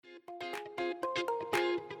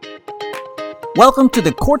Welcome to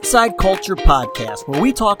the Courtside Culture Podcast, where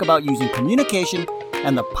we talk about using communication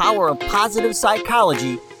and the power of positive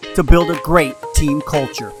psychology to build a great team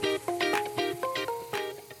culture.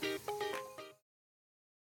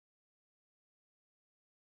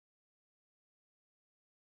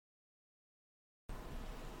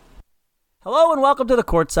 Hello and welcome to the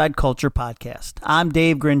Courtside Culture Podcast. I'm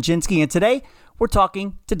Dave Granczynski, and today we're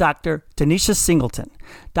talking to Dr. Tanisha Singleton.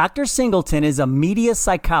 Dr. Singleton is a media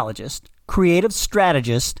psychologist, creative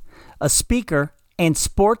strategist, a speaker, and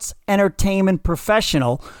sports entertainment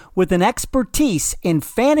professional with an expertise in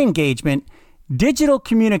fan engagement, digital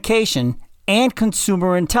communication, and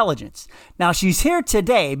consumer intelligence. Now, she's here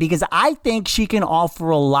today because I think she can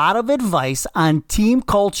offer a lot of advice on team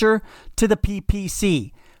culture to the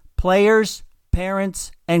PPC, players,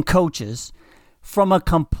 parents, and coaches, from a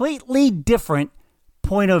completely different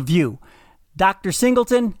point of view. Dr.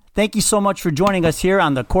 Singleton, thank you so much for joining us here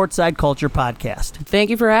on the Courtside Culture Podcast. Thank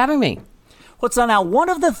you for having me. So now, one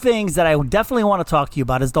of the things that I definitely want to talk to you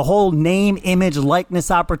about is the whole name, image,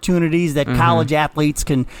 likeness opportunities that college athletes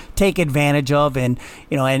can take advantage of, and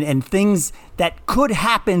and things that could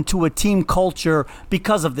happen to a team culture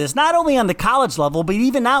because of this. Not only on the college level, but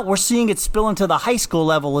even now we're seeing it spill into the high school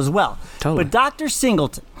level as well. Totally. But Dr.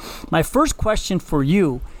 Singleton, my first question for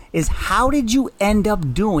you is, how did you end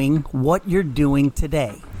up doing what you're doing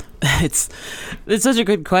today? It's such a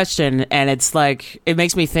good question, and it's like, it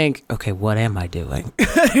makes me think, okay, what am I doing?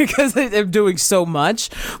 Because I'm doing so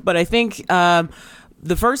much. But I think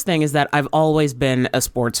the first thing is that I've always been a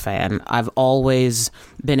sports fan. I've always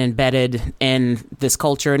been embedded in this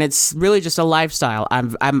culture, and it's really just a lifestyle.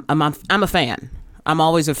 I'm a fan. I'm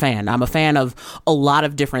always a fan. I'm a fan of a lot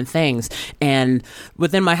of different things. And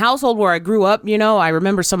within my household where I grew up, I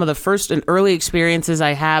remember some of the first and early experiences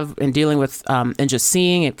I have in dealing with and just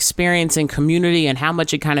seeing, experiencing community and how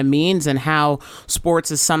much it kind of means, and how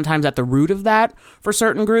sports is sometimes at the root of that for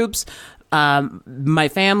certain groups. My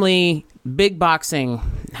family, big boxing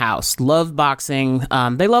house, loved boxing.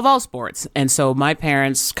 They love all sports. And so my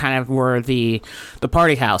parents kind of were the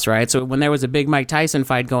party house, right? So when there was a big Mike Tyson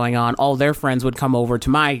fight going on, all their friends would come over to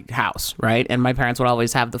my house, right? And my parents would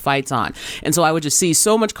always have the fights on. And so I would just see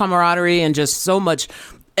so much camaraderie and just so much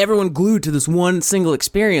everyone glued to this one single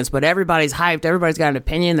experience, but everybody's hyped. Everybody's got an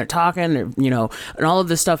opinion. They're talking, and all of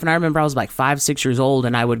this stuff. And I remember I was like 5, 6 years old,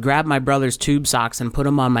 and I would grab my brother's tube socks and put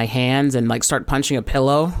them on my hands and like start punching a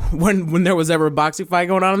pillow when there was ever a boxing fight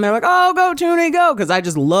going on. And they're like, "Oh, go Toonie, go!" Because I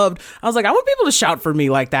was like, I want people to shout for me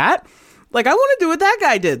like that. Like, I want to do what that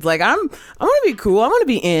guy did. Like, I want to be cool. I want to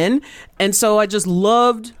be in. And so I just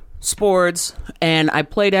loved sports, and I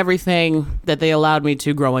played everything that they allowed me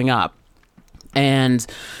to growing up.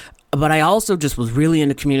 But I also just was really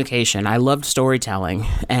into communication. I loved storytelling.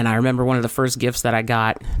 And I remember one of the first gifts that I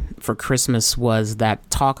got for Christmas was that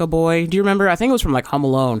Talk-A-Boy. Do you remember? I think it was from like Home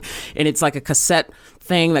Alone. And it's like a cassette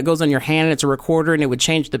thing that goes on your hand, and it's a recorder, and it would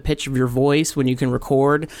change the pitch of your voice when you can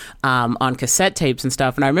record on cassette tapes and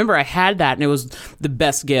stuff. And I remember I had that, and it was the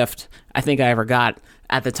best gift I think I ever got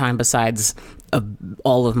at the time, besides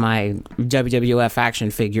all of my WWF action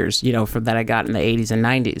figures, that I got in the 80s and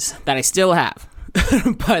 90s, that I still have,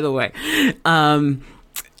 by the way.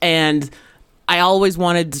 And I always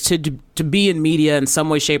wanted to be in media in some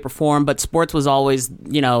way, shape, or form, but sports was always,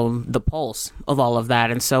 the pulse of all of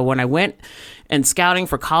that. And so when I went and scouting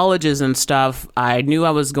for colleges and stuff, I knew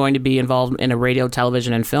I was going to be involved in a radio,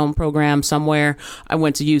 television, and film program somewhere. I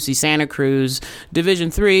went to UC Santa Cruz,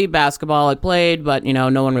 Division III basketball I played, but,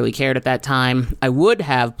 no one really cared at that time. I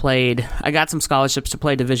got some scholarships to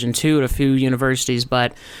play Division II at a few universities,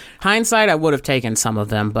 but hindsight, I would have taken some of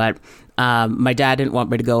them, but my dad didn't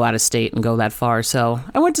want me to go out of state and go that far, so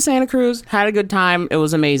I went to Santa Cruz, had a good time. It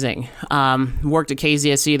was amazing. Worked at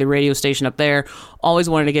KZSE, the radio station up there. Always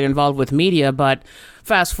wanted to get involved with media, but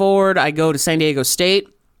fast forward, I go to San Diego State.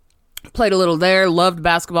 Played a little there, loved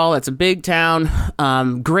basketball. It's a big town,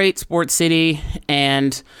 great sports city,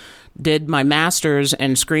 and did my master's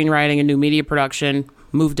in screenwriting and new media production.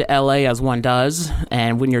 Moved to LA as one does,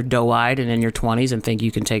 and when you're doe-eyed and in your 20s and think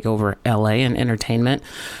you can take over LA and entertainment,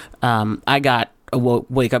 I got a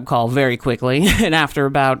wake-up call very quickly. And after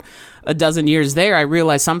about a dozen years there, I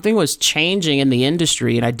realized something was changing in the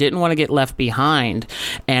industry, and I didn't want to get left behind.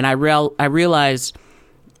 And I realized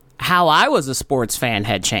how I was a sports fan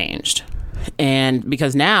had changed. And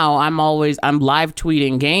because now I'm live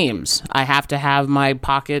tweeting games. I have to have my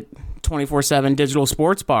pocket 24/7 digital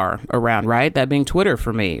sports bar around, right? That being Twitter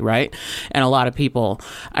for me, right? And a lot of people.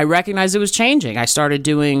 I recognized it was changing. I started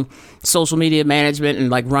doing social media management and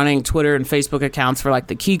like running Twitter and Facebook accounts for like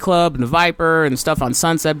the Key Club and the Viper and stuff on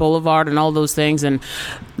Sunset Boulevard and all those things. And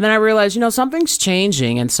then I realized, something's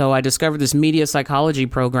changing. And so I discovered this media psychology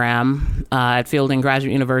program at Fielding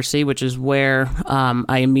Graduate University, which is where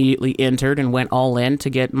I immediately entered and went all in to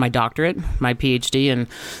get my doctorate, my PhD in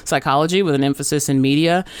psychology with an emphasis in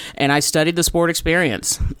media. And I studied the sport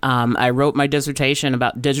experience. I wrote my dissertation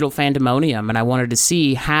about digital fandemonium, and I wanted to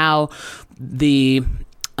see how the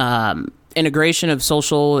integration of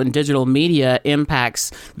social and digital media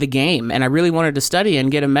impacts the game. And I really wanted to study and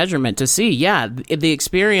get a measurement to see, the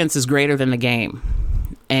experience is greater than the game.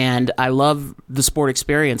 And I love the sport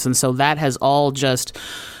experience. And so that has all just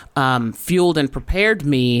fueled and prepared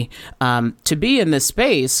me to be in this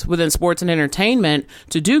space within sports and entertainment,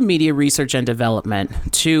 to do media research and development,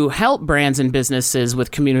 to help brands and businesses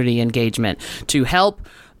with community engagement, to help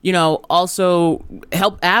also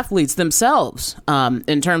help athletes themselves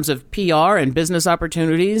in terms of PR and business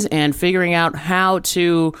opportunities, and figuring out how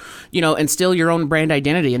to, instill your own brand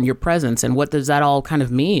identity and your presence, and what does that all kind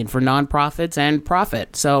of mean for nonprofits and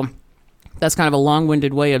profit. So that's kind of a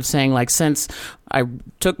long-winded way of saying, like, since I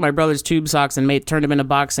took my brother's tube socks and turned them into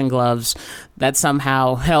boxing gloves, that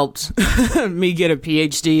somehow helped me get a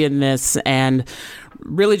PhD in this, and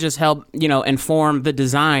really just help, inform the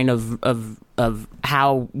design of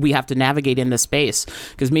how we have to navigate in this space.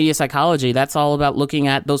 Because media psychology, that's all about looking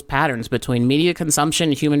at those patterns between media consumption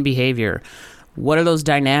and human behavior. What are those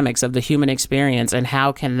dynamics of the human experience, and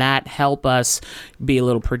how can that help us be a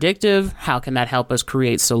little predictive? How can that help us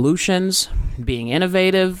create solutions, being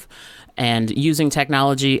innovative, and using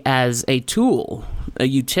technology as a tool, a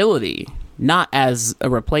utility, not as a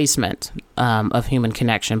replacement of human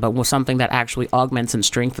connection, but with something that actually augments and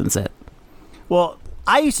strengthens it. Well,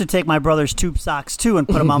 I used to take my brother's tube socks, too, and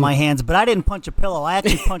put them on my hands, but I didn't punch a pillow. I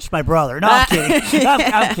actually punched my brother. No, I'm kidding.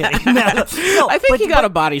 I'm kidding. No, I think he got a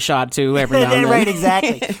body shot, too, every now and then. Right,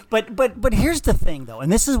 exactly. But here's the thing, though,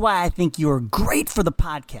 and this is why I think you're great for the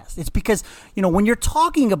podcast. It's because, when you're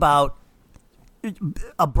talking about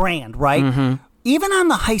a brand, right? Mm-hmm. Even on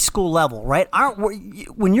the high school level, right?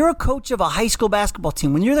 When you're a coach of a high school basketball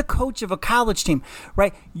team, when you're the coach of a college team,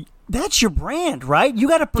 right? That's your brand, right? You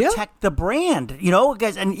got to protect the brand,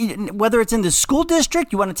 guys. And whether it's in the school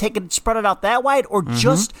district, you want to take it, spread it out that wide, or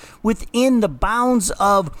just within the bounds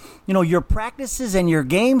of, your practices and your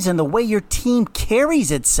games and the way your team carries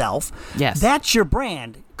itself. Yes, that's your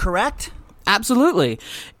brand, correct? Absolutely,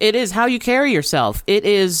 it is how you carry yourself. It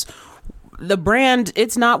is. The brand,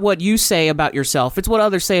 it's not what you say about yourself. It's what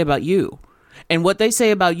others say about you. And what they say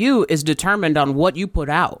about you is determined on what you put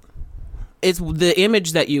out. It's the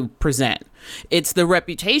image that you present. It's the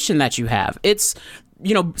reputation that you have. It's,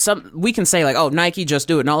 we can say like, oh, Nike, just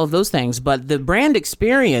do it, and all of those things. But the brand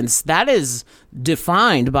experience, that is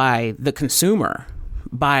defined by the consumer,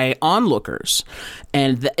 by onlookers.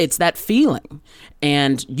 And it's that feeling.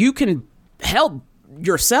 And you can help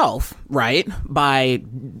yourself, right, by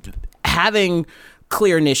having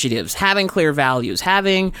clear initiatives, having clear values,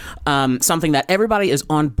 having something that everybody is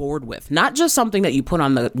on board with, not just something that you put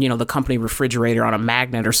on the company refrigerator on a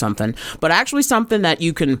magnet or something, but actually something that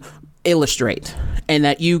you can illustrate and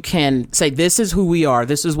that you can say, this is who we are,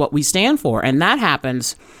 this is what we stand for. And that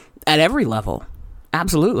happens at every level.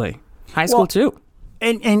 Absolutely. High school too.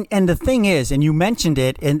 And the thing is, and you mentioned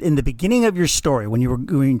it in the beginning of your story when you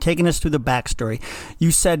were taking us through the backstory,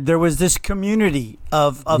 you said there was this community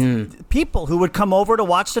of people who would come over to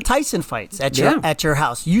watch the Tyson fights at your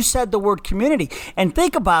house. You said the word community, and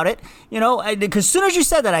think about it, because as soon as you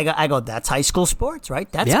said that, I go, that's high school sports,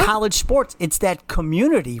 right? That's college sports. It's that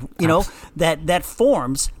community, that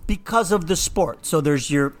forms because of the sport. So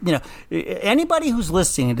there's anybody who's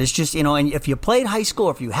listening, it's just, and if you played high school,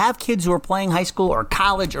 or if you have kids who are playing high school or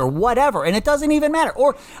college or whatever, and it doesn't even matter.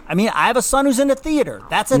 Or, I have a son who's in the theater.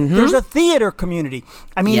 There's a theater community.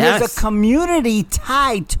 There's a community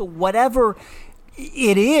tied to whatever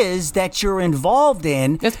it is that you're involved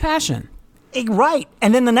in. It's passion. Right.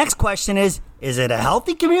 And then the next question is it a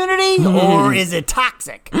healthy community or is it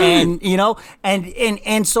toxic? And,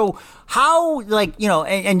 and so how,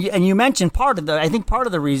 and you mentioned I think part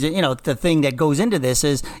of the reason, the thing that goes into this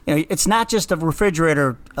is, it's not just a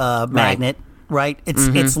refrigerator magnet. Right?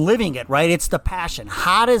 It's living it, right? It's the passion.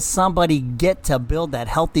 How does somebody get to build that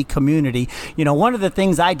healthy community? One of the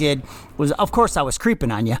things I did was, of course, I was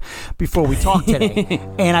creeping on you before we talked today.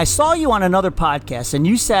 And I saw you on another podcast, and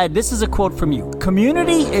you said, this is a quote from you: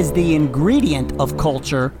 community is the ingredient of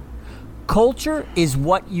culture culture is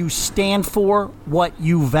what you stand for, what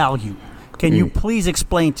you value. Can you please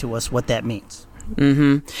explain to us what that means?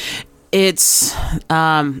 Mm-hmm. It's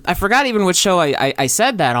I forgot even which show I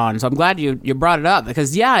said that on, so I'm glad you brought it up,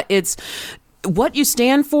 because it's what you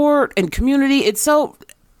stand for in community. It's so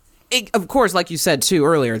of course, like you said too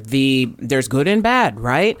earlier, there's good and bad,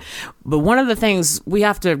 right? But one of the things we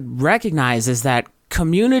have to recognize is that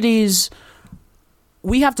communities,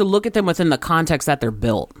 we have to look at them within the context that they're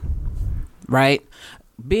built, right?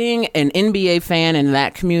 Being an NBA fan in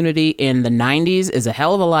that community in the 90s is a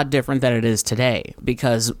hell of a lot different than it is today,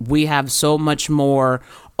 because we have so much more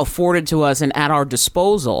afforded to us and at our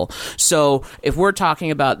disposal. So if we're talking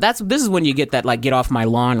about this is when you get that like get off my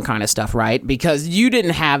lawn kind of stuff, right? Because you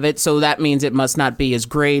didn't have it, so that means it must not be as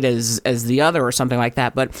great as the other or something like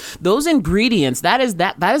that. But those ingredients, that is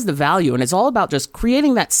the value, and it's all about just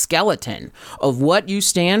creating that skeleton of what you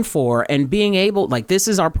stand for and being able, like, this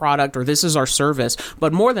is our product or this is our service.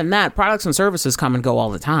 But more than that, products and services come and go all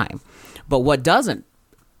the time. But what doesn't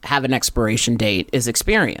have an expiration date is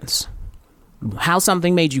experience. How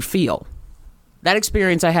something made you feel. That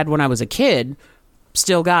experience I had when I was a kid,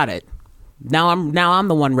 still got it. Now I'm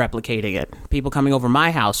the one replicating it. People coming over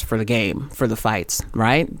my house for the game, for the fights,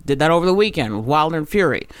 right? Did that over the weekend with Wilder and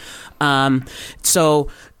Fury. So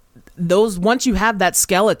those, once you have that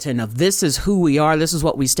skeleton of this is who we are, this is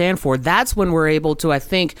what we stand for, that's when we're able to, I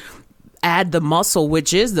think, add the muscle,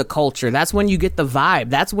 which is the culture. That's when you get the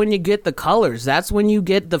vibe. That's when you get the colors. That's when you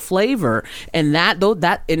get the flavor. And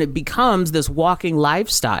and it becomes this walking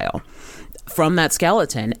lifestyle from that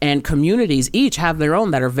skeleton. And communities each have their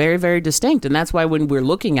own that are very, very distinct. And that's why when we're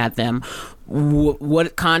looking at them,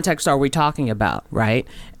 what context are we talking about, right?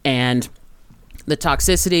 And the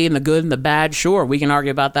toxicity and the good and the bad, sure, we can argue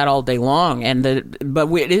about that all day long.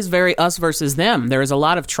 But it is very us versus them. There is a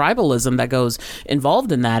lot of tribalism that goes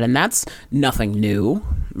involved in that, and that's nothing new,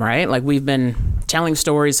 right? Like, we've been telling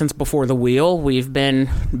stories since before the wheel. We've been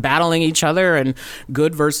battling each other and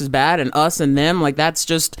good versus bad and us and them. Like, that's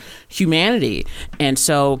just humanity. And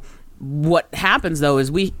so what happens though is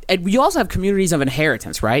you also have communities of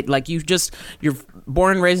inheritance, right? Like, you're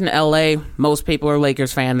born and raised in LA. Most people are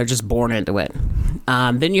Lakers fan. They're just born into it.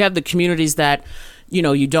 Then you have the communities that,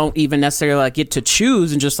 you don't even necessarily like get to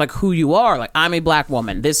choose and just like who you are. Like, I'm a black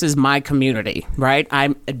woman. This is my community, right?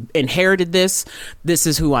 I inherited this. This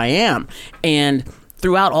is who I am. And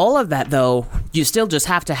throughout all of that though, you still just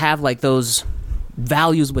have to have like those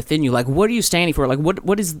values within you. Like, what are you standing for? Like, what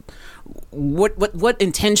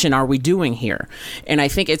intention are we doing here? And I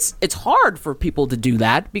think it's hard for people to do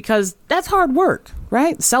that, because that's hard work,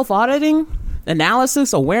 right? Self-auditing,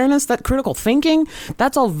 analysis, awareness, that critical thinking,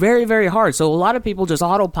 that's all very, very hard. So a lot of people just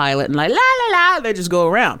autopilot and like, la, la, la, they just go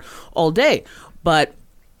around all day. But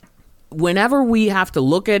whenever we have to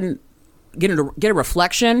look at get a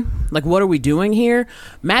reflection, like, what are we doing here?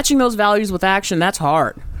 Matching those values with action, that's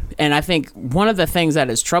hard. And I think one of the things that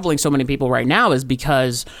is troubling so many people right now is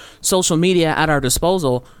because social media at our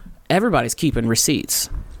disposal, everybody's keeping receipts.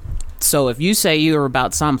 So if you say you're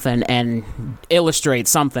about something and illustrate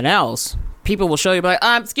something else, people will show you, like,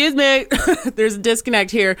 excuse me, there's a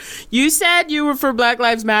disconnect here. You said you were for Black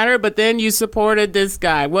Lives Matter, but then you supported this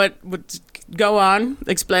guy. What go on,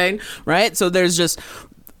 explain, right? So there's just,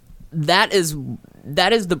 that is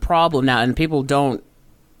the problem now. And people don't,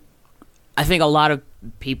 I think a lot of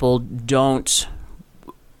people don't,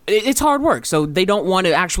 it's hard work, so they don't want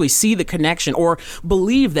to actually see the connection or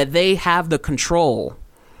believe that they have the control.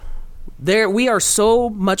 We are so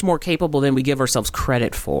much more capable than we give ourselves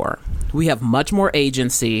credit for. We have much more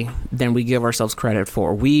agency than we give ourselves credit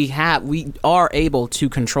for. We are able to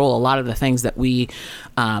control a lot of the things that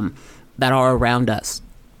that are around us.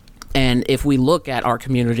 And if we look at our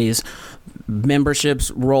communities, memberships,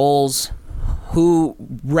 roles, who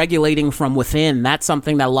regulating from within, that's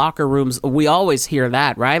something that locker rooms, we always hear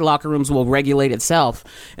that, right? Locker rooms will regulate itself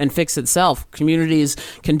and fix itself. Communities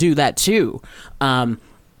can do that too.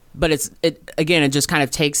 But it just kind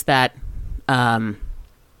of takes that,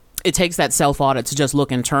 it takes that self-audit to just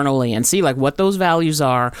look internally and see like what those values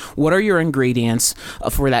are, what are your ingredients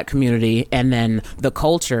for that community, and then the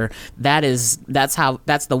culture, that's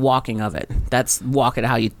the walking of it. That's walk it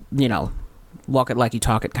how walk it like you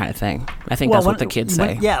talk it kind of thing. I think that's what the kids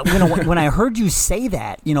say. When I heard you say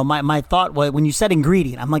that, my thought was, when you said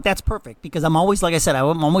ingredient, I'm like, that's perfect, because I'm always, like I said,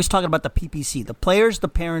 I'm always talking about the PPC, the players, the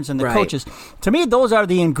parents, and the coaches. To me, those are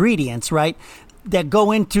the ingredients, right, that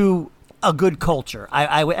go into a good culture.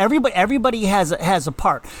 Everybody has a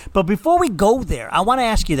part. But before we go there, I want to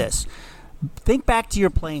ask you this. Think back to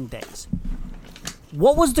your playing days.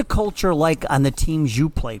 What was the culture like on the teams you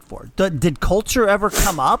played for? Did culture ever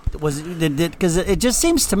come up? Because it just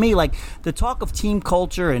seems to me like the talk of team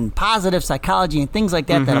culture and positive psychology and things like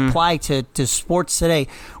that that apply to sports today.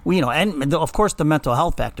 And of course the mental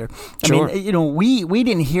health factor. Sure. I mean, we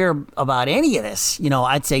didn't hear about any of this.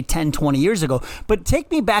 I'd say 10, 20 years ago. But take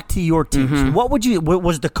me back to your teams. What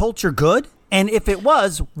was the culture good? And if it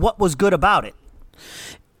was, what was good about it?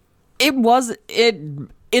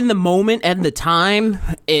 In the moment and the time,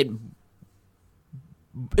 it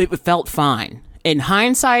felt fine. In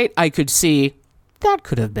hindsight, I could see that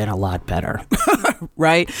could have been a lot better,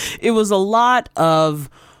 right? It was a lot of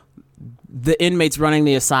the inmates running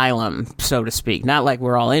the asylum, so to speak. Not like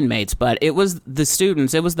we're all inmates, but it was the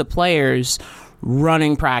students, it was the players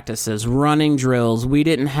running practices, running drills. We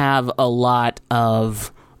didn't have a lot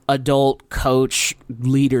of adult coach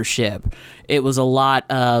leadership. It was a lot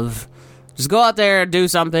of just go out there, do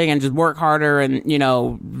something, and just work harder. And,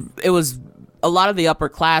 it was a lot of the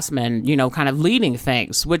upperclassmen, kind of leading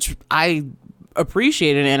things, which I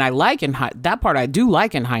appreciated and I like that part I do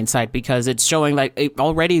like in hindsight, because it's showing like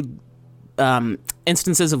already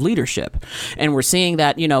instances of leadership. And we're seeing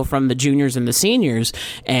that, from the juniors and the seniors.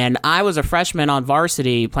 And I was a freshman on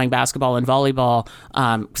varsity playing basketball and volleyball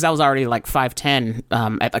because I was already like 5'10".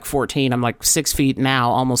 At like 14, I'm like 6 feet now,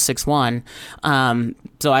 almost 6'1".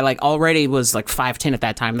 So I like already was like 5'10" at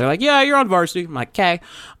that time. They're like, yeah, you're on varsity. I'm like, okay.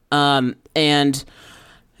 And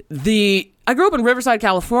I grew up in Riverside,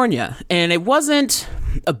 California, and it wasn't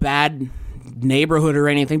a bad neighborhood or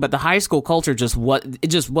anything, but the high school culture just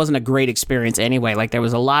wasn't a great experience anyway. Like, there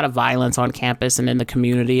was a lot of violence on campus and in the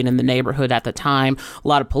community and in the neighborhood at the time, a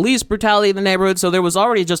lot of police brutality in the neighborhood, so there was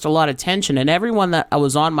already just a lot of tension, and everyone that I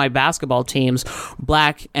was on my basketball teams,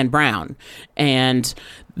 black and brown, and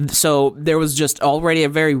so there was just already a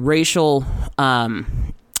very racial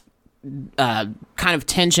kind of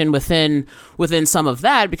tension within some of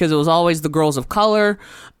that, because it was always the girls of color,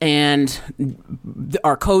 and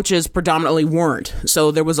our coaches predominantly weren't. So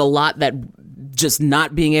there was a lot that just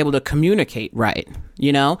not being able to communicate right,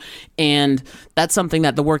 and that's something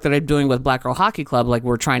that the work that I'm doing with Black Girl Hockey Club, like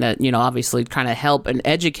we're trying to, obviously trying to help and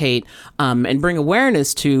educate and bring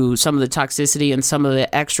awareness to some of the toxicity and some of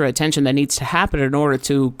the extra attention that needs to happen in order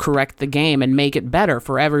to correct the game and make it better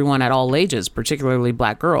for everyone at all ages, particularly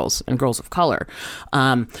black girls and girls of color.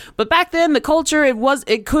 But back then, the culture,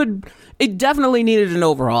 it definitely needed an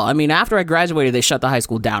overhaul. I mean, after I graduated, they shut the high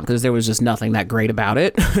school down because there was just nothing that great about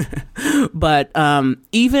it. But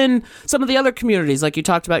even some of the other communities, like you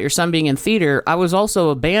talked about your son being in theater, I was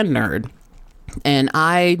also a band nerd. And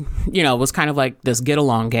I, was kind of like this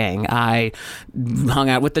get-along gang. I hung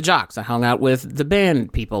out with the jocks. I hung out with the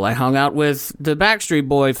band people. I hung out with the Backstreet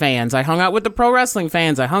Boy fans. I hung out with the pro wrestling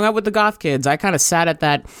fans. I hung out with the goth kids. I kind of sat at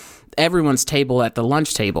that everyone's table at the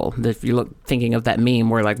lunch table. If you look, thinking of that meme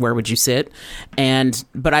where like, where would you sit?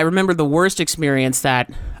 But I remember the worst experience that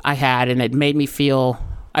I had, and it made me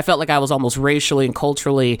I felt like I was almost racially and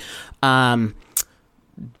culturally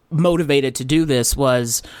motivated to do this.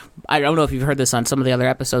 Was, I don't know if you've heard this on some of the other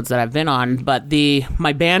episodes that I've been on, but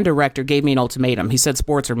my band director gave me an ultimatum. He said,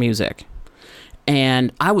 sports or music.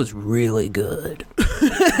 And I was really good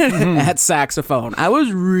at saxophone. I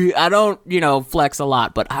don't, flex a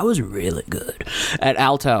lot, but I was really good at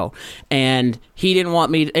alto. And he didn't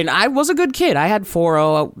want me, and I was a good kid. I had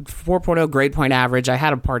 4.0 grade point average. I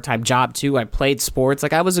had a part-time job too. I played sports.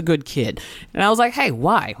 Like, I was a good kid. And I was like, hey,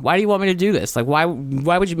 why? Why do you want me to do this? Like, why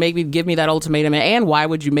would you give me that ultimatum? And why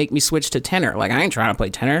would you make me switch to tenor? Like, I ain't trying to play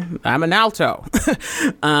tenor. I'm an alto.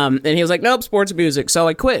 And he was like, nope, sports music. So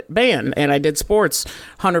I quit band and I did sports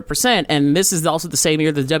 100%. And this is also the same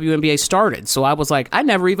year the WNBA started. So I was like, I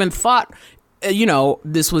never even thought,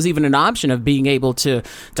 this was even an option of being able to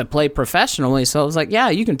play professionally. So I was like, yeah,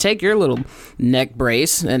 you can take your little neck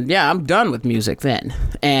brace, and yeah, I'm done with music then.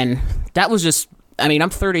 And that was just, I'm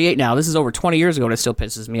 38 now. This is over 20 years ago, and it still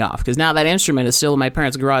pisses me off because now that instrument is still in my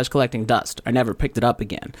parents' garage collecting dust. I never picked it up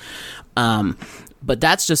again. But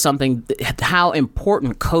that's just something, how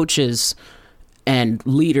important coaches and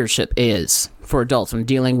leadership is for adults when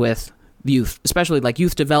dealing with youth, especially like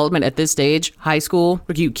youth development at this stage, high school.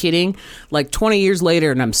 Are you kidding? Like 20 years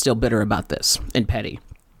later, and I'm still bitter about this and petty.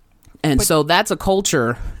 And so that's a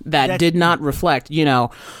culture that did not reflect, any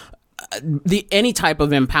type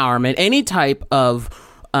of empowerment, any type of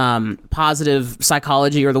positive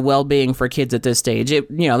psychology or the well-being for kids at this stage.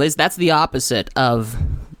 That's the opposite of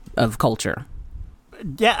culture.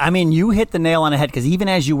 Yeah, you hit the nail on the head, because even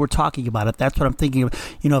as you were talking about it, that's what I'm thinking of.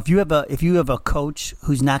 If you have a coach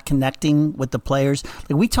who's not connecting with the players,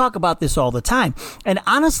 like we talk about this all the time. And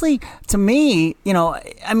honestly, to me,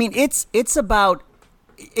 it's about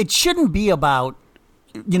it shouldn't be about,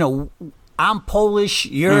 I'm Polish,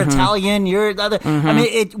 you're Italian, you're the other. I mean,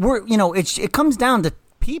 it comes down to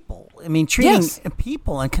people. I mean, treating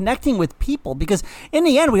people and connecting with people, because in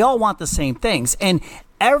the end, we all want the same things, and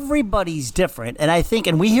everybody's different. And I think,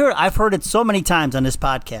 I've heard it so many times on this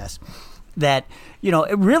podcast that,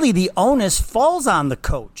 really the onus falls on the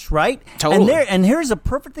coach, right? Totally. And here's a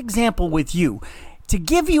perfect example with you. To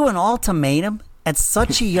give you an ultimatum at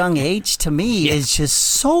such a young age, to me, is just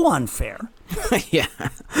so unfair. Yeah.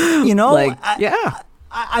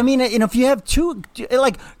 I mean, if you have two,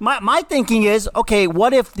 like my thinking is, okay,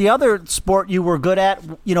 what if the other sport you were good at,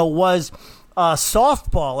 was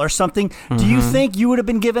softball or something? Do you think you would have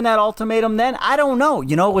been given that ultimatum then? I don't know.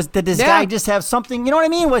 Did this guy just have something? You know what I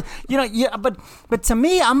mean? But to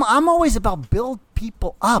me, I'm always about build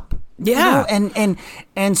people up. Yeah.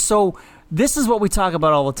 And so this is what we talk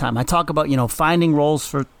about all the time. I talk about finding roles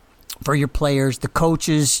for your players, the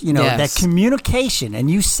coaches, that communication, and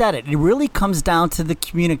you said it. It really comes down to the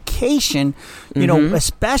communication,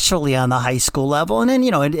 especially on the high school level, and then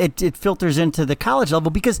it filters into the college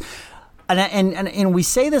level, because, and we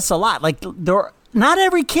say this a lot, like not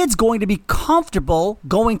every kid's going to be comfortable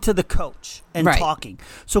going to the coach and talking.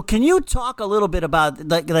 So can you talk a little bit about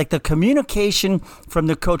like the communication from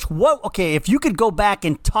the coach? If you could go back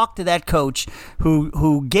and talk to that coach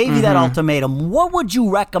who gave you that ultimatum, what would you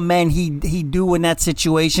recommend he do in that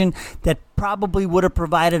situation that probably would have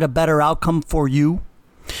provided a better outcome for you?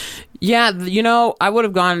 Yeah, I would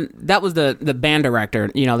have gone. That was the band director,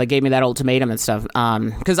 that gave me that ultimatum and stuff.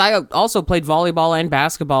 Because I also played volleyball and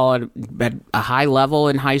basketball at a high level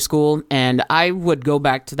in high school, and I would go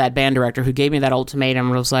back to that band director who gave me that ultimatum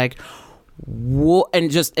and was like, "What?"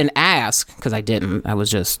 and ask, because I didn't. I was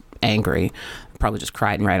just angry. Probably just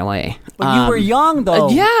cried right away. But you were young, though.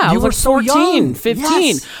 I was were so 14, young. 15.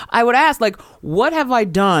 Yes. I would ask, what have I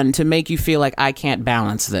done to make you feel like I can't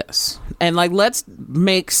balance this? And, let's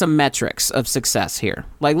make some metrics of success here.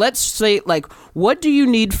 Let's say, what do you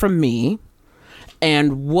need from me?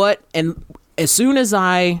 And as soon as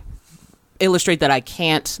I illustrate that I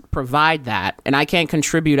can't provide that, and I can't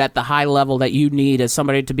contribute at the high level that you need as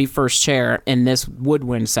somebody to be first chair in this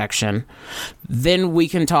woodwind section, then we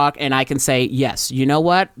can talk, and I can say, yes, you know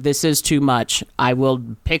what? This is too much. I will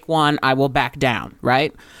pick one. I will back down,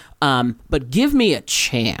 right? But give me a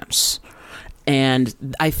chance.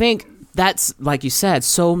 And I think that's, like you said,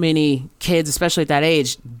 so many kids, especially at that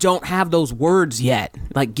age, don't have those words yet.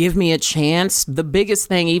 Give me a chance. The biggest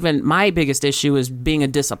thing, even my biggest issue, is being a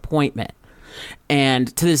disappointment.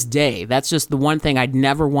 And to this day, that's just the one thing I'd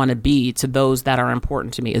never want to be to those that are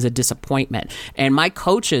important to me, is a disappointment. And my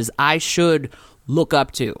coaches, I should look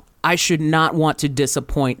up to. I should not want to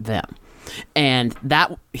disappoint them. And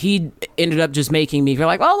that he ended up just making me feel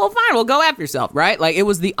like, oh, well, fine, well, go after yourself, right? It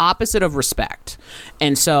was the opposite of respect.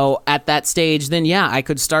 And so at that stage, then, I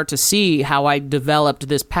could start to see how I developed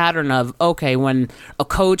this pattern of, okay, when a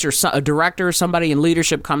coach or a director or somebody in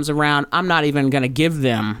leadership comes around, I'm not even going to give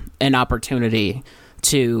them an opportunity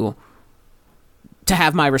to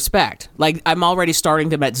have my respect. I'm already starting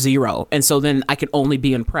them at zero, and so then I can only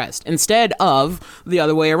be impressed instead of the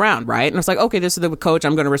other way around, right? And it's like, okay, this is the coach,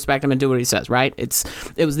 I'm going to respect him and do what he says, right?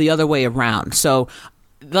 It was the other way around. So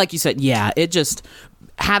like you said,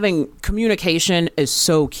 having communication is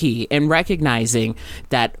so key, and recognizing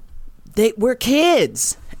that we're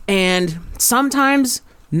kids, and sometimes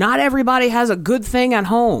not everybody has a good thing at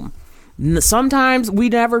home. Sometimes we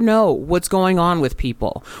never know what's going on with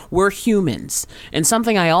people. We're humans. And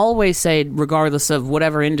something I always say, regardless of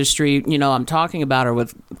whatever industry, I'm talking about, or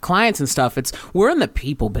with clients and stuff, we're in the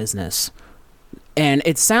people business. And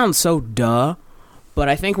it sounds so duh, but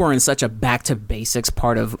I think we're in such a back to basics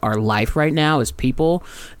part of our life right now as people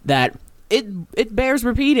that it bears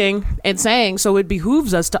repeating and saying. So it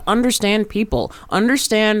behooves us to understand people,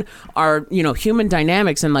 understand our, human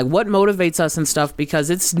dynamics, and what motivates us and stuff, because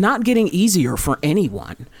it's not getting easier for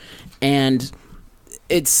anyone. And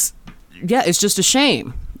it's just a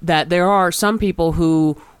shame that there are some people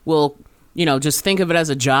who will, just think of it as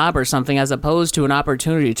a job or something, as opposed to an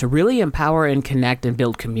opportunity to really empower and connect and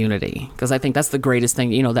build community. Because I think that's the greatest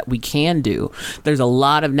thing, that we can do. There's a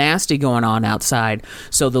lot of nasty going on outside.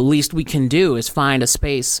 So the least we can do is find a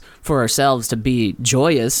space for ourselves to be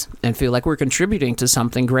joyous and feel like we're contributing to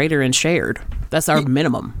something greater and shared. That's our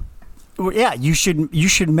minimum. Yeah, you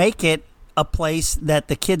should make it a place that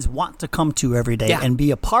the kids want to come to every day and be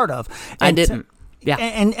a part of. And I didn't.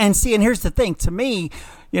 And see, and here's the thing. To me,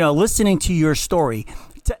 listening to your story,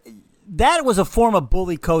 that was a form of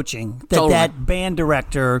bully coaching that band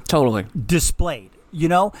director totally displayed,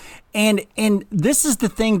 And this is the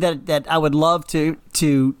thing that I would love to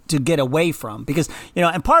get away from, because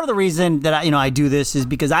and part of the reason that I do this is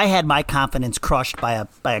because I had my confidence crushed by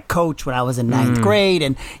a coach when I was in ninth grade,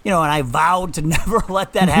 and and I vowed to never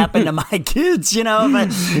let that happen to my kids. But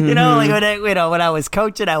like when I was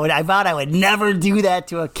coaching, I vowed I would never do that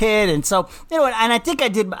to a kid, and so and I think I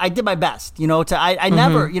did my best. I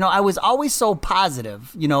never I was always so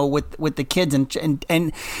positive with the kids,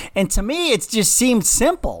 and to me it just seemed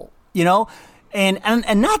simple. And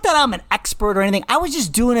not that I'm an expert or anything. I was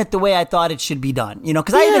just doing it the way I thought it should be done.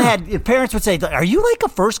 Because I even had parents would say, "Are you like a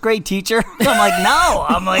first grade teacher?" I'm like, "No."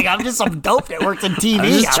 I'm just some dope that works in TV. I'm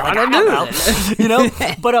just trying to do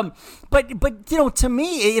it. But to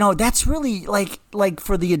me, that's really like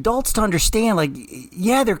for the adults to understand. Like,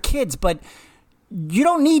 yeah, they're kids, but you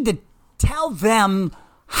don't need to tell them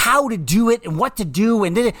how to do it and what to do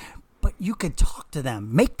but you could talk to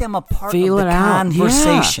them, make them a part of the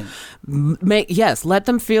conversation. Yes, let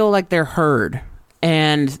them feel like they're heard,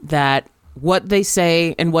 and that what they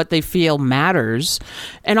say and what they feel matters.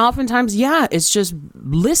 And oftentimes, it's just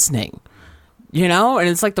listening, and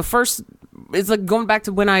it's like it's like going back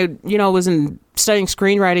to when I, was studying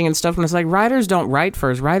screenwriting and stuff, and it's like writers don't write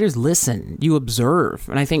first, writers listen, you observe.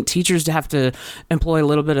 And I think teachers have to employ a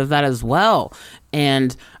little bit of that as well.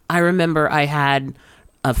 And I remember I had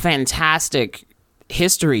a fantastic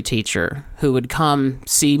history teacher who would come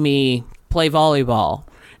see me play volleyball,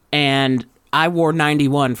 and I wore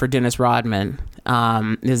 91 for Dennis Rodman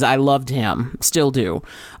because I loved him, still do.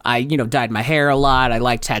 I dyed my hair a lot. I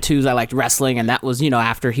liked tattoos. I liked wrestling, and that was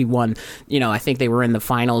after he won. I think they were in the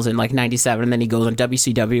finals in like '97, and then he goes on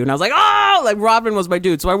WCW, and I was like, oh, like Rodman was my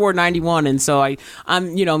dude. So I wore 91, and so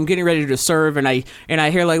I'm getting ready to serve, and I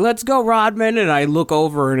hear like, let's go Rodman, and I look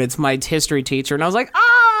over, and it's my history teacher, and I was like,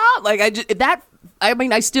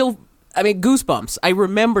 goosebumps. I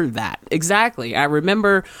remember that. Exactly. I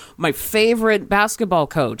remember my favorite basketball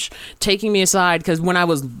coach taking me aside, because when I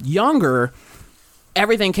was younger,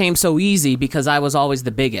 everything came so easy because I was always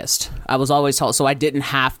the biggest. I was always tall, so I didn't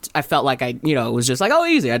have to, I felt like it was just like, oh,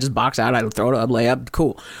 easy. I just box out, I throw it up, lay up,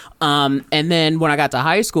 cool. And then when I got to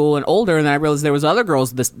high school and older, and then I realized there was other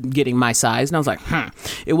girls getting my size, and I was like,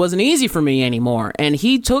 it wasn't easy for me anymore. And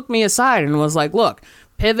he took me aside and was like, look,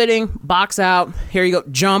 pivoting, box out, here you go,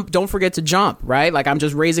 jump, don't forget to jump, right? Like I'm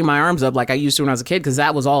just raising my arms up like I used to when I was a kid, because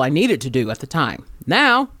that was all I needed to do at the time.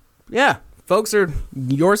 Now, folks are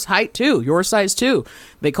your height too, your size too.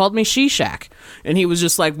 They called me She-Shack, and he was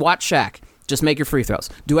just like, watch Shaq, just make your free throws.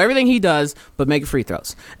 Do everything he does, but make your free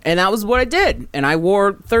throws. And that was what I did. And I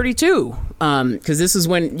wore 32, because this is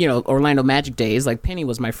when, Orlando Magic days, like Penny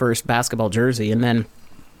was my first basketball jersey, and then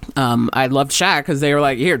I loved Shaq because they were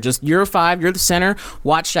like, here, just you're a 5, you're the center,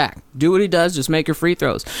 watch Shaq, do what he does, just make your free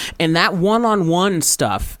throws. And that one-on-one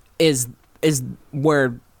stuff is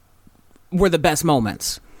where were the best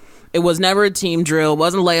moments. It was never a team drill, it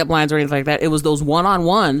wasn't layup lines or anything like that. It was those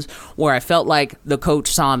one-on-ones where I felt like the coach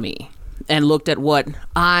saw me and looked at what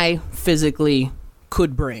I physically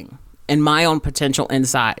could bring and my own potential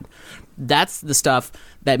inside. That's the stuff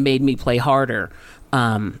that made me play harder.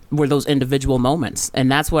 Were those individual moments. And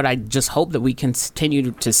that's what I just hope that we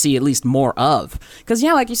continue to see at least more of. Because,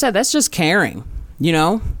 like you said, that's just caring.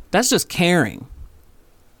 That's just caring.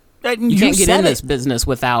 You can't get in this business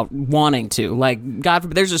without wanting to. Like, God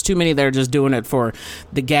forbid, there's just too many that are just doing it for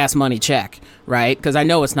the gas money check, right? Because I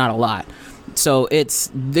know it's not a lot. So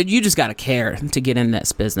you just got to care to get in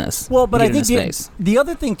this business. Well, but I think the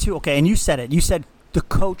other thing, too, okay, and you said it. You said the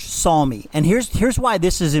coach saw me. And here's why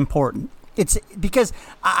this is important. It's because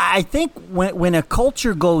I think when a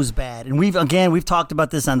culture goes bad, and we've talked about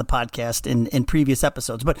this on the podcast in previous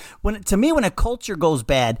episodes, but when a culture goes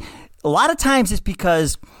bad, a lot of times it's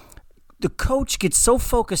because the coach gets so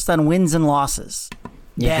focused on wins and losses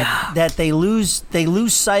that they lose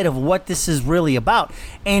sight of what this is really about.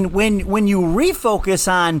 And when you refocus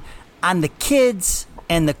on the kids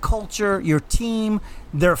and the culture, your team,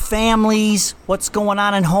 their families, what's going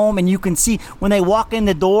on at home, and you can see when they walk in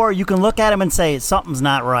the door, you can look at them and say, something's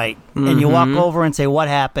not right. Mm-hmm. And you walk over and say, what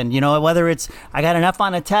happened? Whether it's I got an F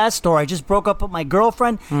on a test or I just broke up with my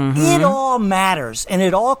girlfriend, it all matters, and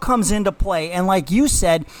it all comes into play. And like you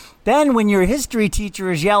said, then when your history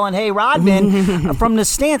teacher is yelling, hey, Rodman, from the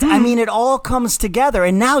stands, it all comes together.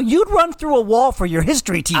 And now you'd run through a wall for your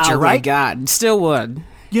history teacher, right? Oh, my God. Still would.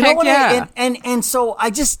 You know what? Yeah. And so I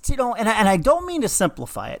just, and I don't mean to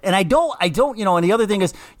simplify it. And I don't, and the other thing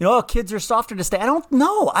is, kids are softer to stay. I don't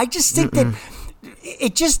know. I just think that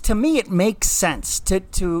it just, to me, it makes sense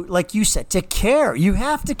to, like you said, to care. You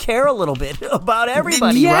have to care a little bit about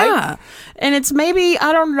everybody, right? Yeah. And it's maybe,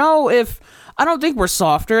 I don't know if I don't think we're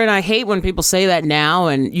softer, and I hate when people say that now.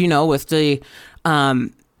 And with the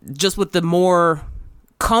just with the more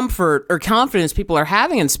comfort or confidence people are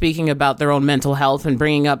having in speaking about their own mental health and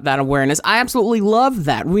bringing up that awareness, I absolutely love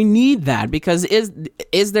that. We need that, because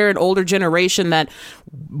is there an older generation that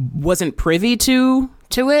wasn't privy to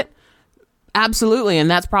it? Absolutely,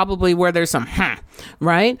 and that's probably where there's some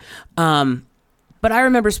right. But I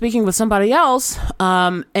remember speaking with somebody else,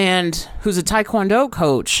 and who's a Taekwondo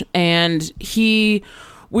coach, and we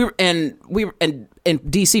were in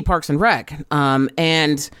DC Parks and Rec,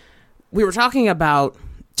 and we were talking about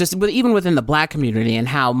even within the Black community and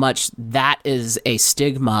how much that is a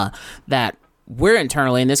stigma that we're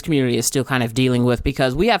internally in this community is still kind of dealing with,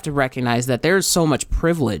 because we have to recognize that there's so much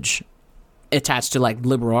privilege attached to like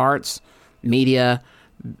liberal arts, media,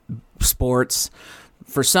 sports.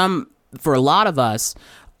 For a lot of us,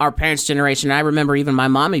 our parents' generation, I remember even my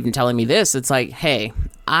mom even telling me this, it's like, hey,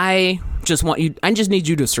 I just need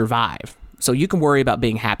you to survive so you can worry about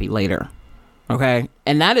being happy later. Okay?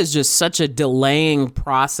 And that is just such a delaying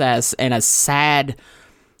process and a sad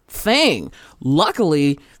thing.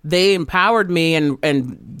 Luckily, they empowered me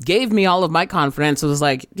and gave me all of my confidence. It was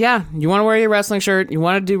like, yeah, you want to wear your wrestling shirt, you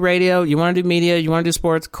want to do radio, you want to do media, you want to do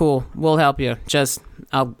sports, cool, we'll help you. Just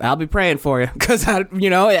I'll be praying for you, because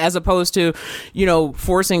as opposed to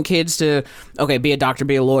forcing kids to be a doctor,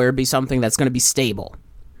 be a lawyer, be something that's going to be stable.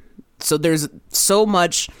 So there's so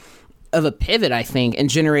much of a pivot, I think, in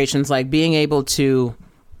generations, like being able to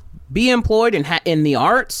be employed in the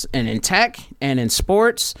arts and in tech and in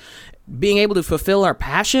sports, being able to fulfill our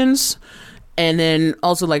passions, and then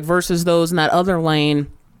also like versus those in that other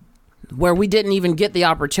lane where we didn't even get the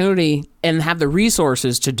opportunity and have the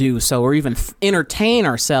resources to do so, or even entertain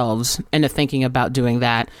ourselves into thinking about doing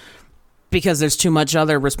that, because there's too much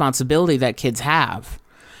other responsibility that kids have.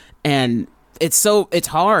 And it's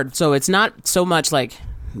hard. So it's not so much like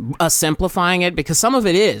us simplifying it, because some of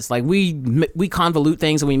it is like we convolute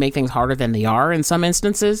things and we make things harder than they are in some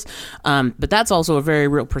instances. But that's also a very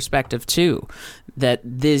real perspective too, that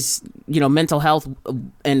this, mental health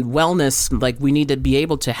and wellness, like we need to be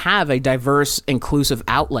able to have a diverse, inclusive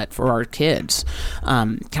outlet for our kids,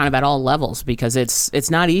 kind of at all levels, because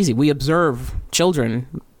it's not easy.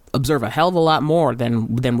 Children observe a hell of a lot more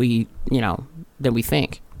than we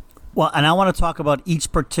think. Well, and I want to talk about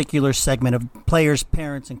each particular segment of players,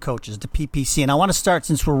 parents, and coaches, the PPC. And I want to start,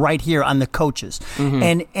 since we're right here, on the coaches.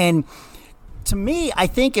 Mm-hmm. And to me, I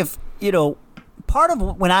think if, part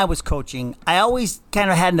of when I was coaching, I always kind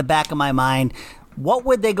of had in the back of my mind, what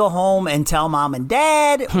would they go home and tell mom and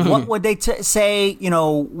dad? What would they say,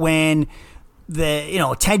 when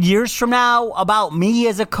 10 years from now about me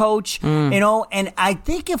as a coach, and I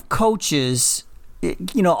think if coaches,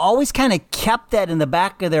 always kind of kept that in the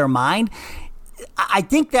back of their mind, I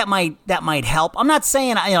think that might help. I'm not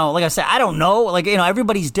saying, like I said, I don't know,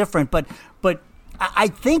 everybody's different, but I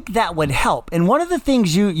think that would help. And one of the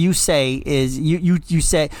things you say is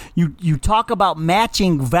you talk about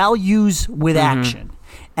matching values with action.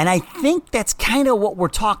 And I think that's kind of what we're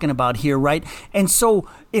talking about here, right? And so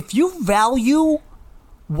if you value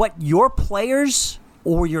what your players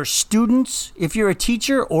or your students, if you're a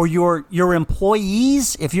teacher, or your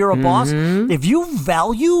employees, if you're a boss, if you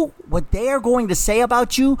value what they are going to say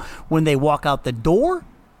about you when they walk out the door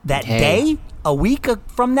that day, a week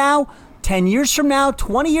from now, 10 years from now,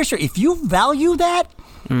 20 years from now, if you value that,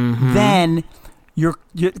 then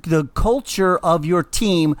the culture of your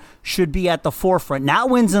team should be at the forefront, not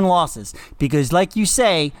wins and losses. Because like you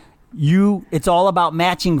say, it's all about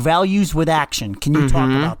matching values with action. Can you talk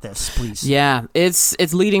about this, please? Yeah,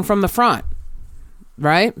 it's leading from the front,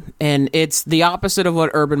 right? And it's the opposite of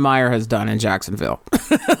what Urban Meyer has done in Jacksonville.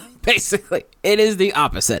 Basically, it is the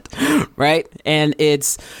opposite, right? And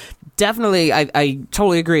it's definitely, I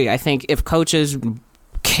totally agree. I think if coaches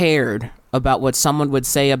cared about what someone would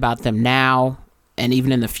say about them now and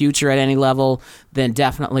even in the future at any level, then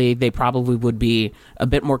definitely they probably would be a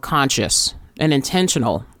bit more conscious and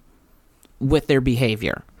intentional with their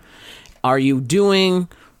behavior. Are you doing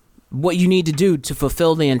what you need to do to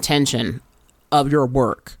fulfill the intention of your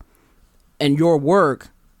work? And your work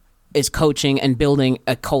is coaching and building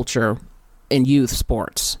a culture in youth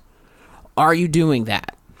sports. Are you doing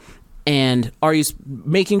that? And are you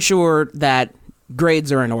making sure that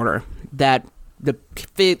grades are in order, that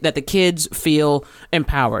the kids feel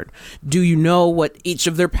empowered? Do you know what each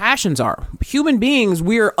of their passions are? Human beings,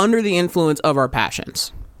 we are under the influence of our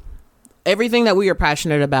passions. Everything that we are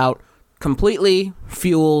passionate about completely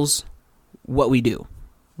fuels what we do,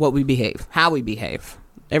 what we behave, how we behave,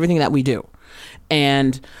 everything that we do.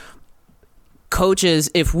 And coaches,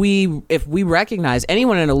 if we recognize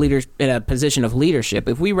anyone in a position of leadership,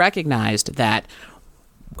 if we recognized that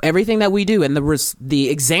everything that we do and the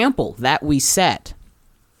example that we set,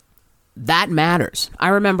 that matters. I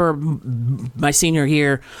remember my senior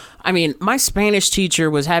year, I mean, my Spanish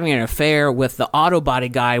teacher was having an affair with the auto body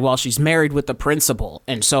guy while she's married with the principal.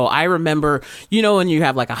 And so I remember, when you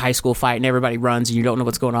have like a high school fight and everybody runs and you don't know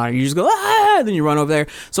what's going on, and you just go, ah, and then you run over there.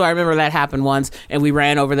 So I remember that happened once, and we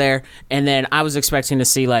ran over there, and then I was expecting to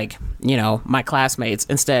see my classmates.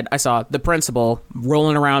 Instead, I saw the principal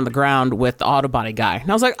rolling around the ground with the auto body guy.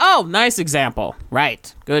 And I was like, oh, nice example.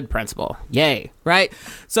 Right. Good principal. Yay. Right.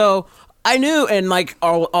 So I knew, and like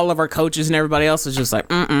all of our coaches and everybody else was just like,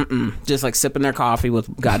 just like sipping their coffee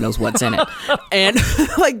with God knows what's in it. And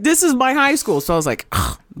like, this is my high school. So I was like,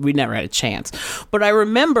 we never had a chance. But I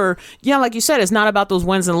remember, like you said, it's not about those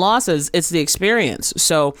wins and losses. It's the experience.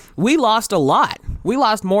 So we lost a lot. We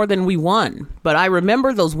lost more than we won. But I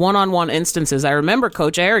remember those one-on-one instances. I remember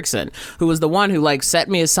Coach Erickson, who was the one who like set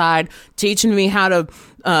me aside, teaching me how to,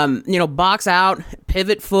 box out,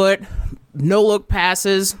 pivot foot, no look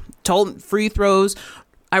passes, told free throws.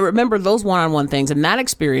 I remember those one-on-one things, and that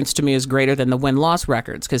experience to me is greater than the win-loss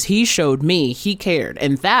records, because he showed me he cared.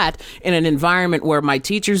 And that, in an environment where my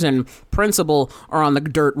teachers and principal are on the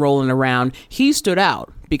dirt rolling around, he stood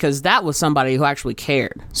out because that was somebody who actually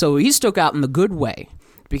cared. So he stuck out in the good way,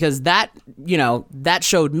 because that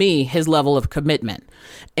showed me his level of commitment.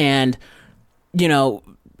 And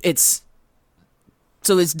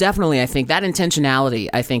So it's definitely, I think, that intentionality,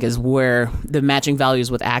 I think, is where the matching values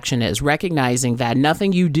with action is. Recognizing that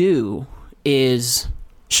nothing you do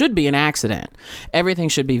should be an accident. Everything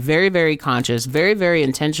should be very, very conscious, very, very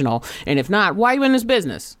intentional. And if not, why are you in this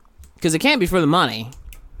business? Because it can't be for the money.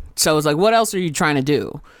 So it's like, what else are you trying to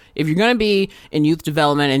do? If you're going to be in youth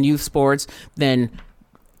development and youth sports, then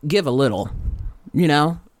give a little,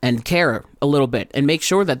 and care a little bit, and make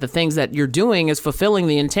sure that the things that you're doing is fulfilling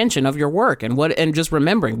the intention of your work, and just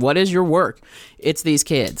remembering, what is your work? It's these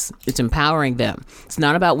kids. It's empowering them. It's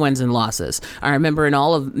not about wins and losses. I remember in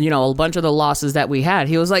all of, a bunch of the losses that we had,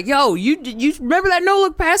 he was like, yo, you remember that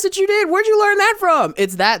no-look pass that you did? Where'd you learn that from?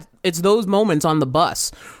 It's those moments on the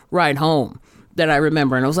bus ride home that I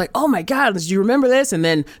remember. And I was like, oh my God, do you remember this? And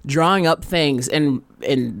then drawing up things and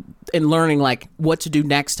learning like what to do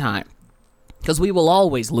next time. Because we will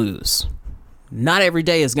always lose. Not every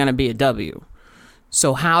day is going to be a W.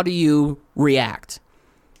 So how do you react?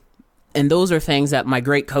 And those are things that my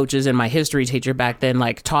great coaches and my history teacher back then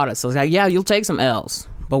taught us. So it's like, yeah, you'll take some L's,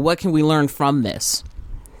 but what can we learn from this?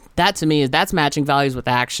 That to me that's matching values with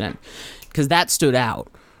action, because that stood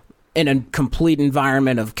out in a complete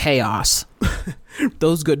environment of chaos.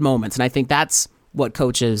 Those good moments. And I think that's what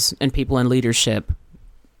coaches and people in leadership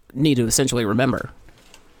need to essentially remember.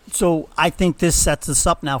 So I think this sets us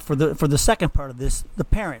up now for the second part of this, the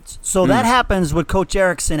parents. So that happens with Coach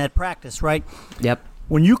Erickson at practice, right? Yep.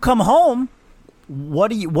 When you come home,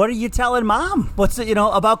 what are you telling mom? What's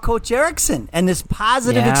about Coach Erickson and this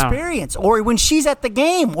positive experience? Or when she's at the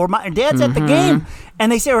game, or my dad's at the game,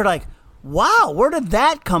 and they say, we're like, wow, where did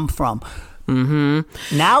that come from?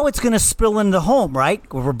 Mm-hmm. Now it's going to spill into home, right?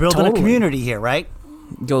 We're building a community here, right?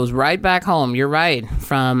 Goes right back home. You're right.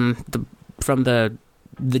 From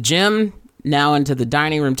the gym now into the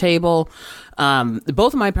dining room table.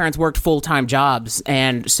 Both of my parents worked full-time jobs,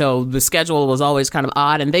 and so the schedule was always kind of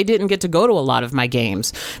odd, and they didn't get to go to a lot of my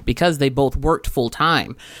games because they both worked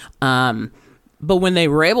full-time. But when they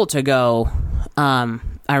were able to go, I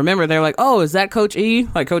remember they're like, oh, is that Coach E?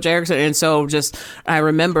 Like Coach Erickson? And so I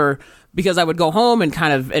remember, because I would go home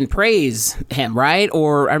and praise him, right?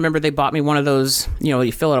 Or I remember they bought me one of those,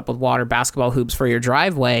 you fill it up with water basketball hoops for your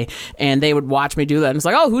driveway, and they would watch me do that. And it's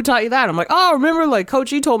like, oh, who taught you that? I'm like, oh, remember,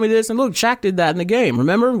 Coach E told me this, and look, Shaq did that in the game.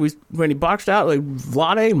 Remember when he boxed out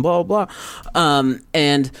Vlade and blah, blah, blah.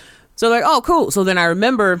 And so oh, cool. So then I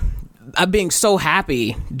remember being so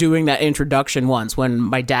happy doing that introduction once when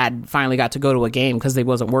my dad finally got to go to a game because they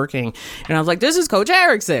wasn't working, and I was like, this is Coach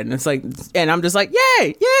Erickson. It's like, and I'm just like,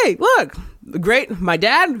 yay, look, great, my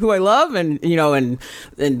dad, who I love, and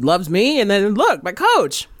and loves me, and then look, my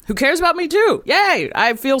coach, who cares about me too. Yay,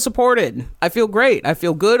 I feel supported. I feel great. I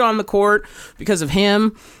feel good on the court because of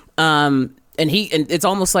him. And it's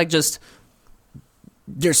almost like just,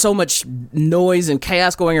 there's so much noise and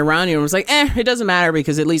chaos going around you, and it's like, it doesn't matter,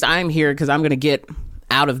 because at least I'm here, because I'm going to get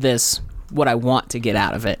out of this what I want to get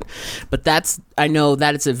out of it. But I know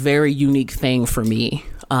that it's a very unique thing for me,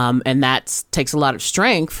 and that takes a lot of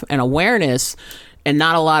strength and awareness, and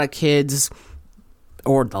not a lot of kids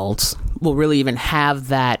or adults will really even have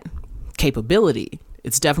that capability.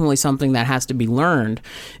 It's definitely something that has to be learned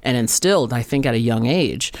and instilled, I think, at a young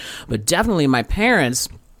age. But definitely my parents,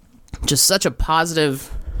 just such a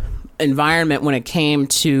positive environment when it came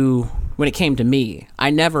to me. I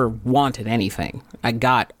never wanted anything. I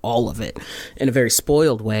got all of it in a very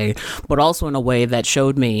spoiled way, but also in a way that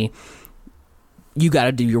showed me you got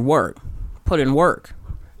to do your work, put in work.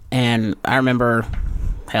 And I remember,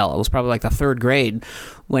 hell, it was probably like the third grade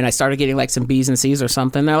when I started getting like some B's and C's or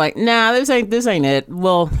something. They're like, nah, this ain't it.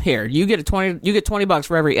 Well, here, you get $20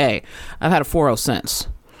 for every A. I've had a 4.0 since.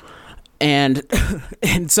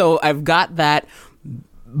 And so I've got that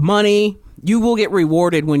money. You will get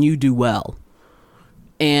rewarded when you do well.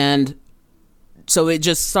 And so it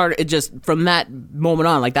just from that moment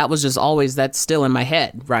on, like that was just always, that's still in my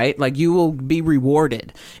head, right? Like you will be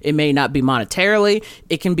rewarded. It may not be monetarily.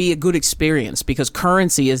 It can be a good experience because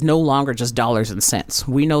currency is no longer just dollars and cents.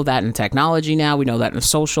 We know that in technology now. We know that in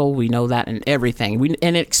social. We know that in everything.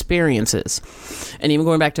 And experiences. And even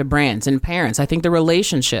going back to brands and parents, I think the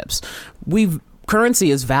relationships,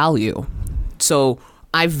 currency is value. So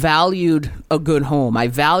I valued a good home. I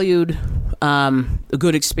valued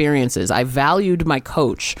good experiences. I valued my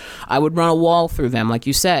coach. I would run a wall through them, like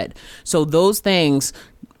you said. So those things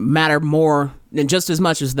matter more than just as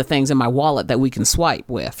much as the things in my wallet that we can swipe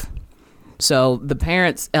with. So the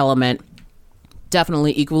parents element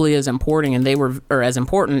definitely equally as important, and as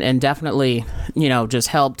important, and definitely, just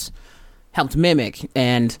helped mimic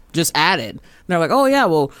and just added. And they're like, oh yeah,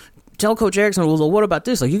 well, tell Coach Erickson, well, what about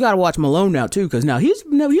this? Like, you got to watch Malone now too, because now he's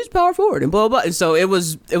power forward and blah, blah, blah. And so it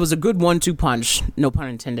was a good 1-2 punch, no pun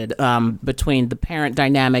intended, between the parent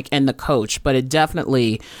dynamic and the coach, but it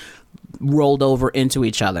definitely rolled over into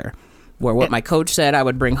each other. Where what my coach said, I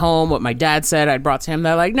would bring home. What my dad said, I brought to him.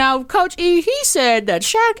 They're like, now, Coach E, he said that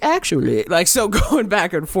Shaq actually, like, so going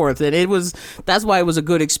back and forth. And that's why it was a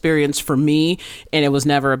good experience for me, and it was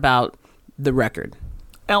never about the record.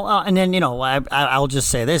 And then I'll just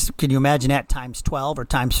say this: can you imagine that times 12 or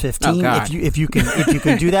times 15? Oh, if you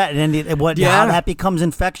can do that, and then how that becomes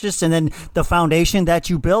infectious, and then the foundation that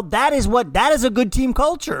you build, that is a good team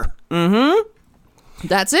culture. Mm-hmm.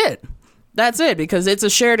 That's it, because it's a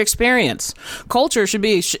shared experience. Culture should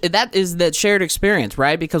be that is that shared experience,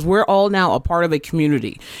 right? Because we're all now a part of a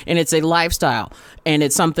community, and it's a lifestyle, and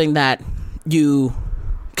it's something that you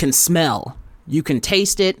can smell, you can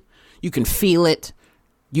taste it, you can feel it.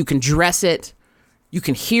 You can dress it, you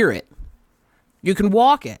can hear it, you can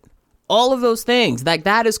walk it. All of those things, like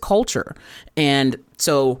that is culture. And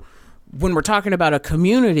so when we're talking about a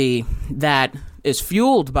community that is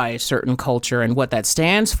fueled by a certain culture and what that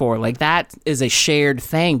stands for, like that is a shared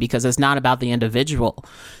thing because it's not about the individual.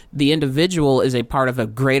 The individual is a part of a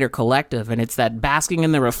greater collective, and it's that basking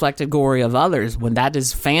in the reflected glory of others when that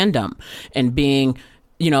is fandom and being,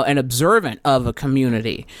 an observant of a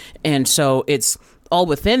community. And so it's all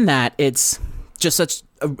within that, it's just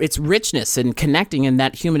it's richness and connecting in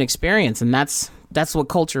that human experience, and that's what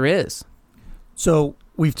culture is. So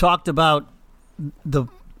we've talked about the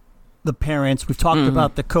parents, we've talked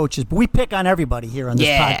about the coaches, but we pick on everybody here on this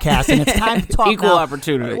podcast, and it's time to talk equal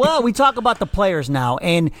opportunity. Well, we talk about the players now,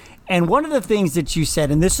 and one of the things that you said,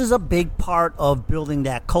 and this is a big part of building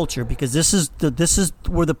that culture because this is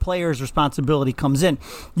where the players' responsibility comes in.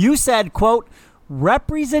 You said, quote,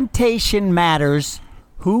 representation matters.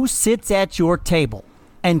 Who sits at your table?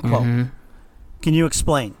 End quote. Mm-hmm. Can you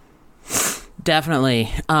explain?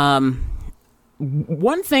 Definitely.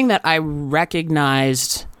 One thing that I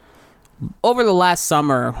recognized over the last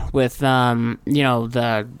summer with,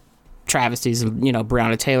 the travesties of,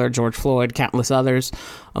 Breonna Taylor, George Floyd, countless others,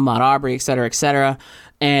 Ahmaud Arbery, et cetera,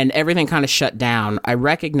 and everything kind of shut down, I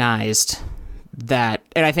recognized that,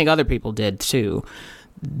 and I think other people did too,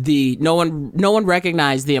 no one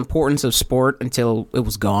recognized the importance of sport until it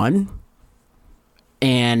was gone.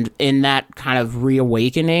 And in that kind of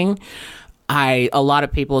reawakening, a lot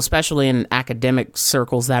of people, especially in academic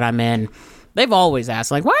circles that I'm in, they've always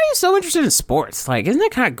asked, like, why are you so interested in sports? Like, isn't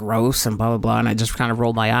that kind of gross and blah, blah, blah? And I just kind of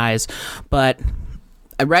rolled my eyes. But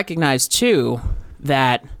I recognize, too,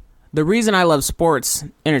 that the reason I love sports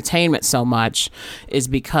entertainment so much is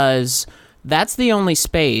because that's the only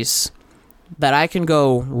space that I can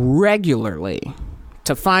go regularly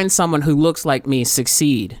to find someone who looks like me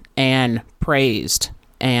succeed and praised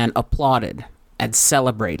and applauded and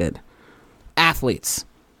celebrated. Athletes,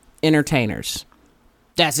 entertainers.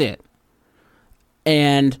 That's it.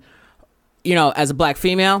 And, as a black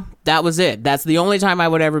female, that was it. That's the only time I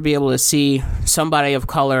would ever be able to see somebody of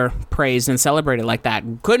color praised and celebrated like that.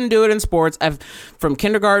 Couldn't do it in sports. From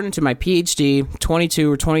kindergarten to my PhD,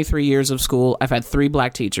 22 or 23 years of school, I've had 3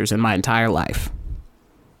 black teachers in my entire life.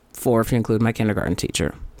 4 if you include my kindergarten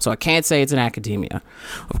teacher. So I can't say it's in academia.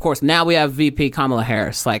 Of course, now we have VP Kamala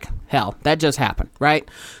Harris. Like, hell, that just happened, right?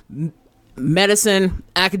 Medicine,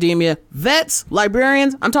 academia, vets,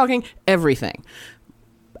 librarians, I'm talking everything.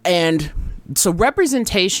 And so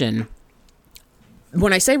representation,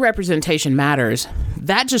 when I say representation matters,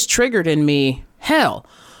 that just triggered in me, hell,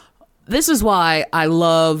 this is why I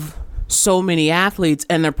love so many athletes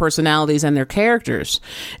and their personalities and their characters.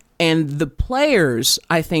 And the players,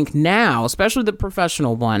 I think now, especially the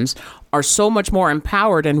professional ones, are so much more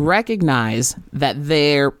empowered and recognize that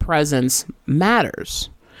their presence matters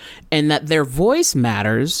and that their voice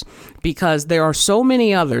matters, because there are so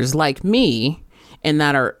many others like me and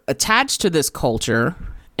that are attached to this culture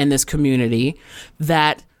and this community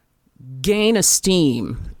that gain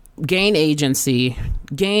esteem, gain agency,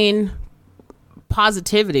 gain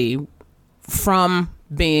positivity from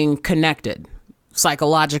being connected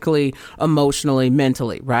psychologically, emotionally,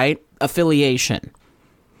 mentally, right? Affiliation.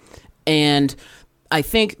 And I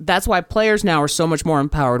think that's why players now are so much more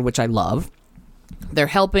empowered, which I love. They're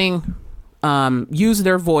helping use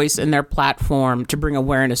their voice and their platform to bring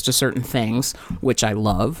awareness to certain things, which I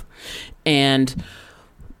love. And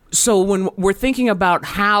so when we're thinking about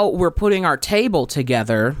how we're putting our table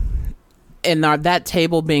together, and that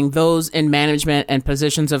table being those in management and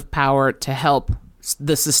positions of power to help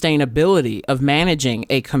the sustainability of managing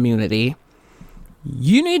a community,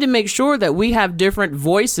 you need to make sure that we have different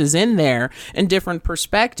voices in there and different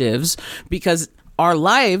perspectives, because our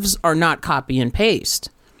lives are not copy and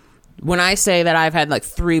paste. When I say that I've had like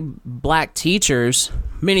 3 black teachers,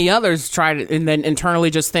 many others try to, and then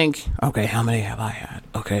internally just think, okay, how many have I had?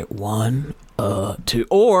 Okay, 1, 2,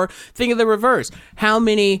 or think of the reverse. How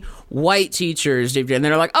many white teachers? And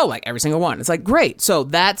they're like, oh, like every single one. It's like, great. So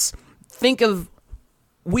think of,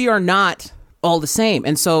 we are not all the same.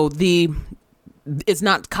 And so it's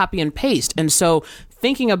not copy and paste. And so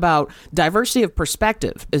thinking about diversity of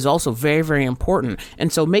perspective is also very, very important.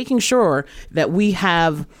 And so making sure that we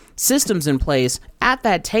have systems in place at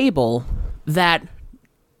that table that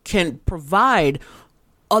can provide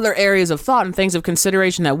other areas of thought and things of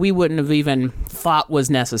consideration that we wouldn't have even thought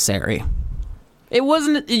was necessary. It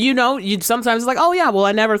wasn't, you'd sometimes like, oh yeah, well,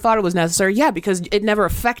 I never thought it was necessary. Yeah, because it never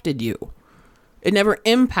affected you. It never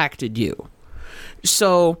impacted you.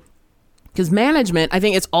 So, because management, I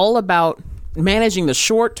think it's all about managing the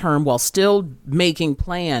short term while still making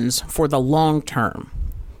plans for the long term.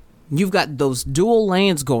 You've got those dual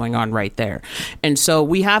lanes going on right there. And so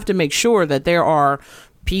we have to make sure that there are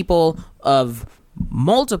people of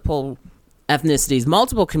multiple ethnicities,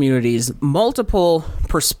 multiple communities, multiple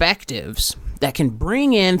perspectives that can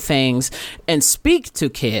bring in things and speak to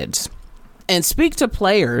kids and speak to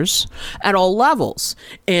players at all levels,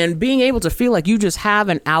 and being able to feel like you just have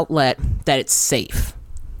an outlet that it's safe,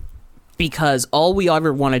 because all we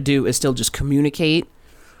ever want to do is still just communicate,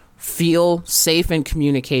 feel safe in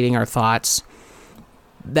communicating our thoughts,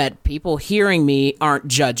 that people hearing me aren't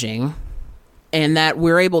judging, and that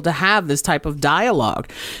we're able to have this type of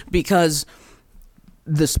dialogue, because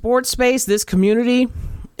the sports space, this community,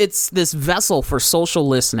 it's this vessel for social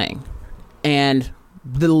listening. And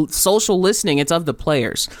the social listening, it's of the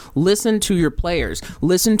players. Listen to your players.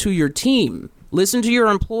 Listen to your team. Listen to your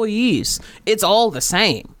employees. It's all the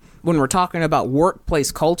same when we're talking about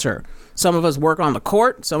workplace culture. Some of us work on the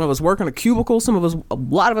court. Some of us work in a cubicle. A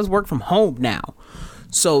lot of us work from home now.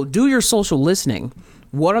 So do your social listening.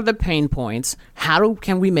 What are the pain points?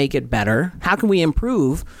 Can we make it better? How can we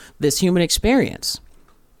improve this human experience?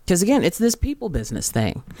 Because again, it's this people business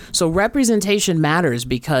thing. So representation matters,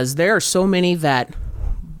 because there are so many that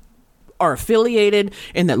are affiliated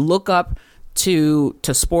and that look up to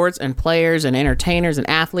sports and players and entertainers and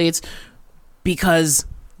athletes. Because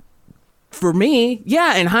for me,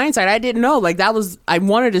 yeah, in hindsight, I didn't know. Like, I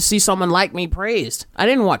wanted to see someone like me praised. I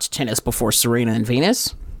didn't watch tennis before Serena and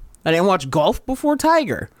Venus. I didn't watch golf before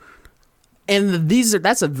Tiger. And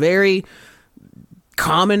that's a very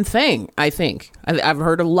common thing, I think. I've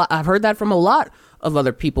heard that from a lot of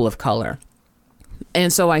other people of color.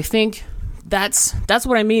 And so I think that's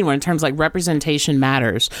what I mean when in terms like representation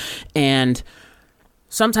matters. And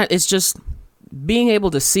sometimes it's just being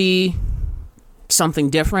able to see something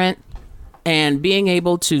different and being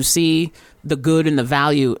able to see the good and the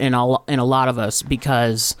value in a lot of us,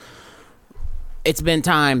 because it's been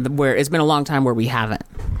a long time where we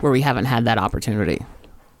haven't had that opportunity.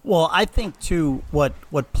 Well, I think too, what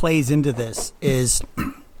plays into this is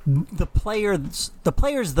the players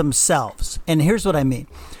themselves. And here's what I mean.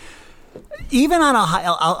 Even on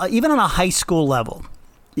a high school level,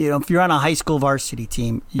 if you're on a high school varsity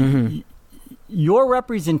team, your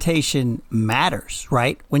representation matters,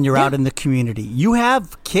 right? When you're out in the community, you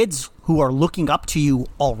have kids who are looking up to you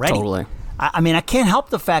already. Totally. I mean, I can't help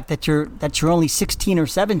the fact that you're only 16 or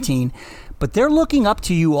 17, but they're looking up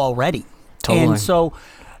to you already. Totally. And so,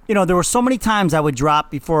 there were so many times I would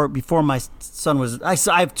drop before my son was. I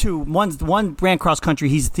have two. One ran cross country.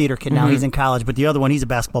 He's a theater kid now. He's in college, but the other one, he's a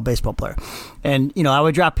baseball player. And I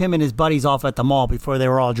would drop him and his buddies off at the mall before they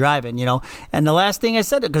were all driving. And the last thing I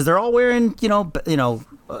said, because they're all wearing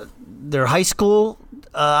their high school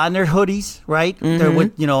on their hoodies, right? They're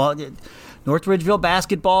with North Ridgeville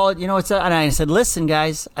basketball. And I said, listen,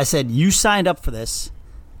 guys. I said, you signed up for this.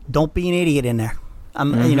 Don't be an idiot in there.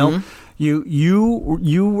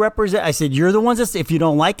 You represent. I said, you're the ones that, if you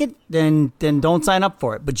don't like it, then don't sign up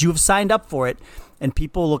for it. But you've signed up for it, and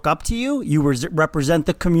people look up to you. You represent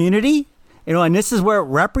the community, and this is where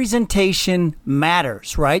representation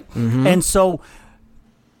matters, right? And so,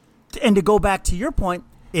 and to go back to your point,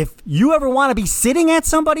 if you ever want to be sitting at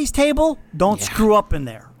somebody's table, don't screw up in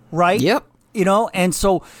there, right? Yep. And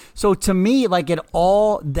so to me, like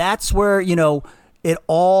that's where it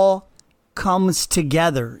all comes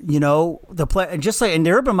together, the play, just like, and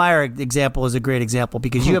the Urban Meyer example is a great example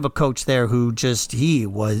because you have a coach there who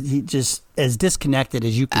he just as disconnected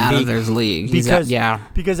as you can out be of his league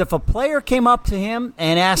because if a player came up to him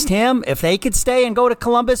and asked him if they could stay and go to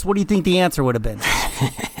Columbus, what do you think the answer would have been?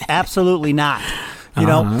 Absolutely not.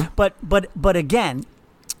 But again,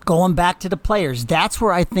 going back to the players, that's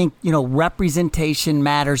where I think, representation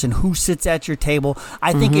matters and who sits at your table.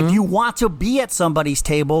 I think if you want to be at somebody's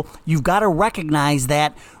table, you've got to recognize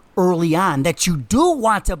that early on, that you do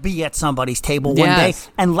want to be at somebody's table one day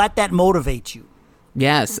and let that motivate you.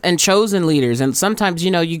 Yes, and chosen leaders. And sometimes,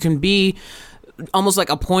 you can be almost like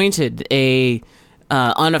appointed a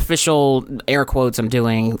unofficial, air quotes I'm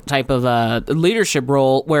doing, type of leadership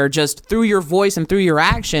role where just through your voice and through your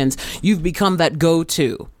actions, you've become that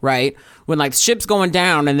go-to, right? When like ship's going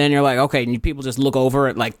down and then you're like, okay, and people just look over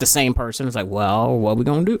at like the same person. It's like, well, what are we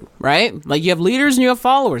going to do, right? Like you have leaders and you have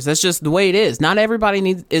followers. That's just the way it is. Not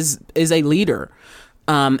everybody is a leader.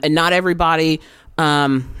 And not everybody,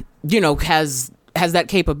 has that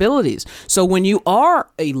capabilities. So when you are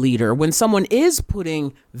a leader, when someone is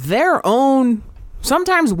putting their own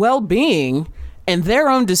sometimes well-being and their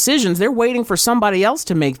own decisions, they're waiting for somebody else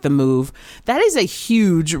to make the move. That is a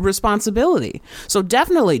huge responsibility. So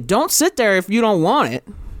definitely don't sit there if you don't want it,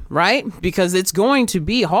 right? Because it's going to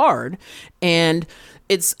be hard. And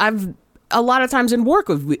a lot of times in work,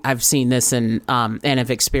 I've seen this and have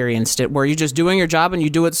experienced it where you're just doing your job and you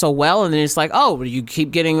do it so well. And then it's like, oh, you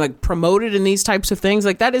keep getting like promoted in these types of things.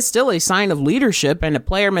 Like that is still a sign of leadership and a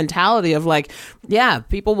player mentality of like, yeah,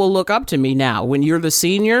 people will look up to me now. When you're the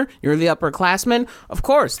senior, you're the upperclassman, of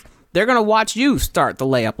course, they're going to watch you start the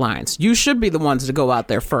layup lines. You should be the ones to go out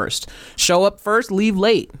there first. Show up first, leave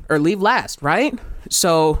late or leave last, right?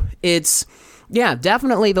 So yeah,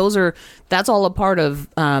 definitely. That's all a part of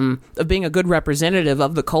being a good representative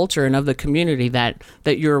of the culture and of the community that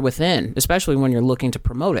you're within, especially when you're looking to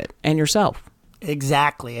promote it and yourself.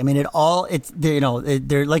 Exactly. I mean,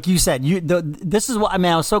 they're like you said. This is what I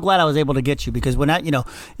mean. I was so glad I was able to get you because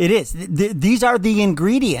it is. These are the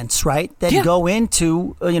ingredients, right, that go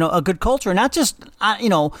into a good culture, not just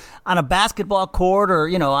on a basketball court or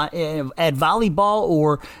at volleyball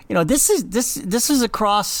or this is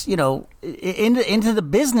across into the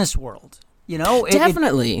business world.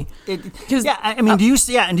 Definitely. I mean, do you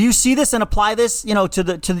see this and apply this,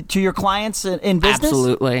 to your clients in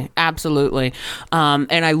business? Absolutely.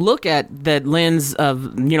 And I look at the lens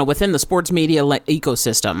of, within the sports media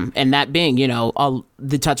ecosystem, and that being, all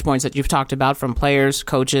the touch points that you've talked about from players,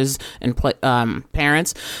 coaches, and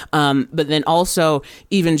parents, but then also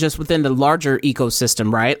even just within the larger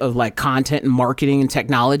ecosystem, right, of like content and marketing and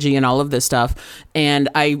technology and all of this stuff. And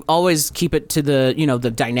I always keep it to the,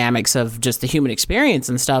 the dynamics of just the human experience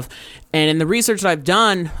and stuff. And in the research that I've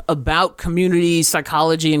done about community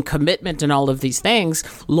psychology and commitment and all of these things,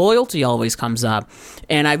 loyalty always comes up.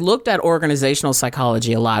 And I've looked at organizational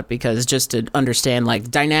psychology a lot because just to understand like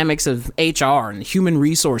dynamics of HR and human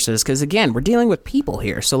resources, because again, we're dealing with people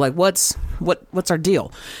here. So like, what's our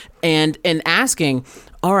deal? And asking,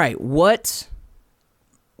 all right, what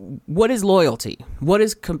is loyalty? What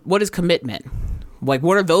is commitment? Like,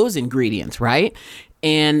 what are those ingredients, right?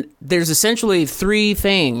 And there's essentially three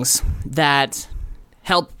things that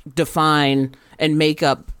help define and make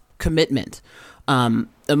up commitment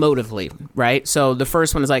emotively, right? So the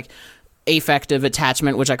first one is like affective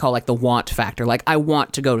attachment, which I call like the want factor. Like I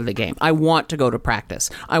want to go to the game. I want to go to practice.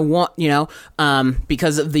 I want,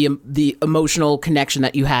 because of the emotional connection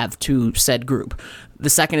that you have to said group. The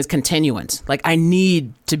second is continuance. Like, I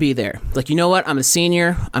need to be there. Like, you know what? I'm a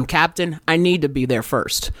senior. I'm captain. I need to be there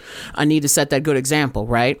first. I need to set that good example,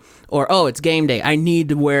 right? Or, oh, it's game day. I need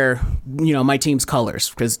to wear, my team's colors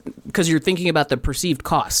because you're thinking about the perceived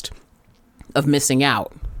cost of missing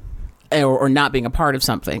out or not being a part of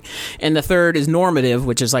something. And the third is normative,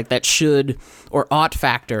 which is like that should or ought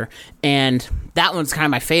factor. And that one's kind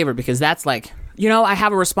of my favorite because that's like, I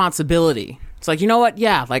have a responsibility. It's like, you know what?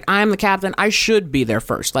 Yeah, like I'm the captain. I should be there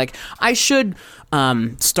first. Like I should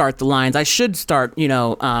start the lines. I should start,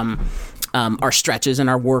 our stretches and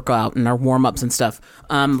our workout and our warm-ups and stuff.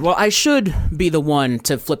 Well, I should be the one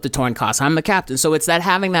to flip the coin toss. I'm the captain. So it's that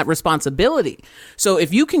having that responsibility. So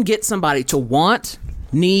if you can get somebody to want,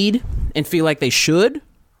 need, and feel like they should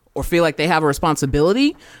or feel like they have a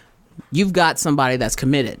responsibility, you've got somebody that's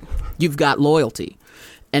committed. You've got loyalty.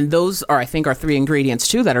 And those are, I think, are three ingredients,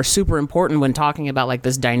 too, that are super important when talking about, like,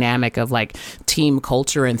 this dynamic of, like, team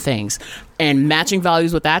culture and things. And matching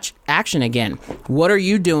values with action again. What are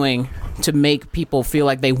you doing to make people feel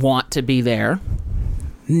like they want to be there,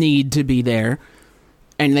 need to be there,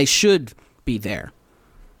 and they should be there?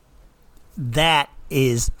 That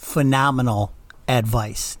is phenomenal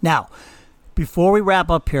advice. Now, before we wrap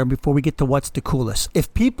up here, before we get to what's the coolest,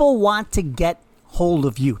 if people want to get hold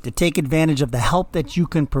of you, to take advantage of the help that you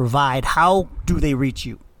can provide, how do they reach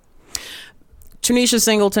you?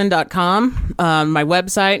 TanishaSingleton.com, my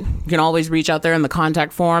website. You can always reach out there in the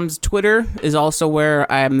contact forms. Twitter is also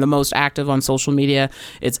where I'm the most active on social media.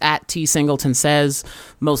 It's at TSingletonSays.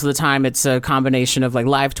 Most of the time, it's a combination of like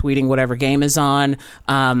live tweeting whatever game is on,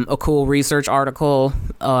 a cool research article,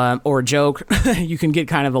 or a joke. You can get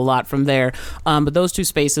kind of a lot from there. But those two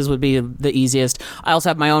spaces would be the easiest. I also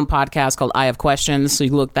have my own podcast called I Have Questions, so you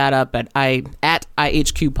can look that up at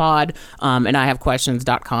IHQPod, and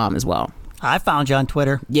IHaveQuestions.com as well. I found you on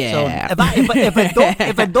Twitter. Yeah. So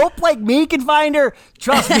if a dope like me can find her,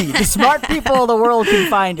 trust me, the smart people of the world can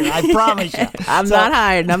find her. I promise you. I'm not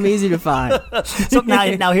hiding. I'm easy to find. So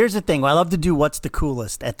now here's the thing. I love to do what's the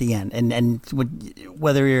coolest at the end, and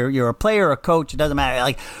whether you're a player or a coach, it doesn't matter.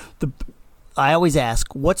 Like I always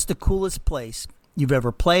ask, what's the coolest place you've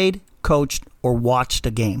ever played, coached, or watched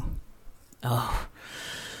a game? Oh.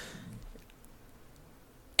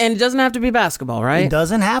 And it doesn't have to be basketball, right? It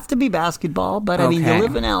doesn't have to be basketball, but I mean, you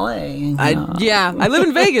live in L.A. I live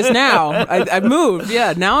in Vegas now. I moved.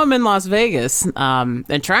 Yeah, now I'm in Las Vegas,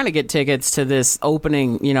 and trying to get tickets to this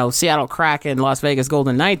opening, Seattle Kraken, Las Vegas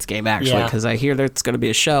Golden Knights game, actually, because I hear there's going to be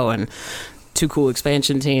a show and two cool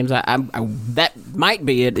expansion teams. That might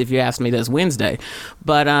be it if you ask me this Wednesday.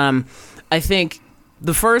 But I think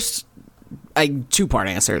the first, two-part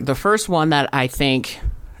answer. The first one that I think,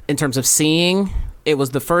 in terms of seeing, it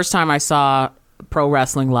was the first time I saw pro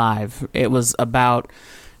wrestling live. It was about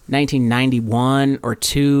 1991 or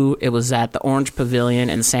 2. It was at the Orange Pavilion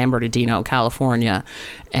in San Bernardino, California.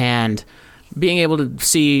 And being able to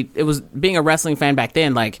see, it was being a wrestling fan back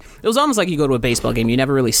then, like, it was almost like you go to a baseball game. You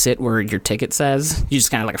never really sit where your ticket says. You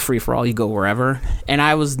just kind of like a free-for-all. You go wherever. And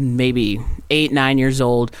I was maybe 8, 9 years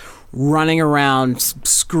old, running around,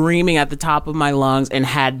 screaming at the top of my lungs, and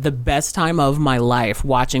had the best time of my life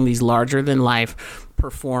watching these larger-than-life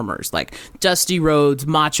performers like Dusty Rhodes,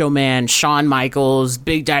 Macho Man, Shawn Michaels,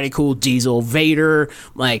 Big Daddy Cool Diesel, Vader.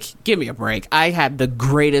 Like, give me a break. I had the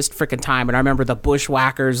greatest freaking time, and I remember the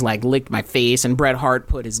Bushwhackers like licked my face, and Bret Hart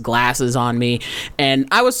put his glasses on me, and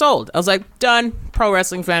I was sold. I was like, done, pro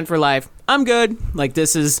wrestling fan for life. I'm good. Like,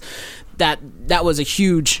 this is that was a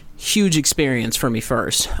huge experience for me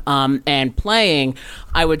first. And playing,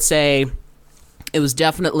 I would say it was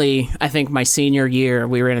definitely, I think, my senior year.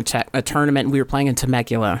 We were in a tournament, and we were playing in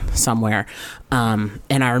Temecula somewhere. And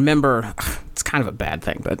I remember, it's kind of a bad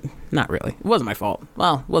thing, but not really. It wasn't my fault.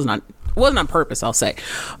 Well, it wasn't on purpose, I'll say.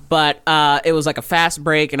 But it was like a fast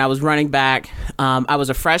break, and I was running back. I was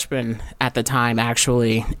a freshman at the time,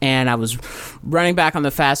 actually, and I was running back on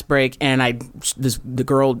the fast break, and the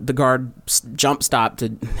guard jump stopped to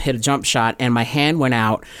hit a jump shot, and my hand went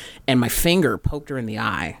out, and my finger poked her in the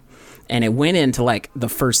eye. And it went into like the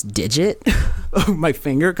first digit of my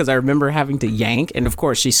finger, because I remember having to yank. And of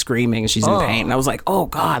course, she's screaming and she's in pain. And I was like, oh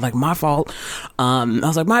God, like my fault. I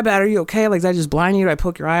was like, my bad. Are you okay? Like, did I just blind you? Did I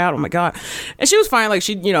poke your eye out? Oh my God. And she was fine. Like,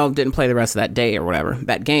 she, didn't play the rest of that day or whatever,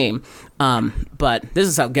 that game. But this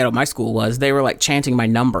is how ghetto my school was. They were like chanting my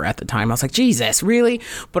number at the time. I was like, Jesus, really?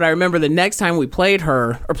 But I remember the next time we played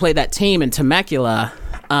her, or played that team in Temecula,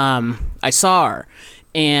 I saw her.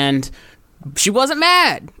 And she wasn't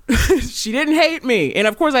mad. She didn't hate me. And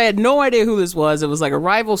of course, I had no idea who this was. It was like a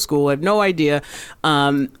rival school. I had no idea.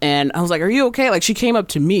 And I was like, are you okay? Like, she came up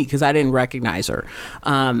to me because I didn't recognize her.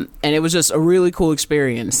 And it was just a really cool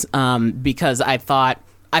experience because I felt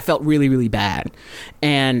really, really bad.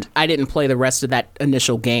 And I didn't play the rest of that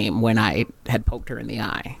initial game when I had poked her in the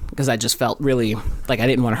eye because I just felt really like I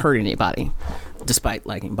didn't want to hurt anybody, despite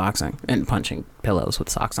liking boxing and punching pillows with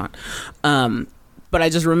socks on. But I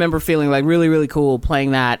just remember feeling like really, really cool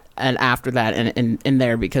playing that and after that and in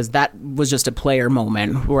there because that was just a player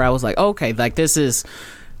moment where I was like, okay, like it's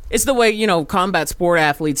the way, combat sport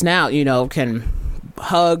athletes now, can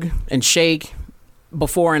hug and shake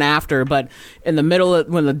before and after, but in the middle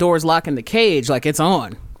when the door's locked in the cage, like it's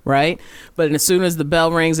on, right? But as soon as the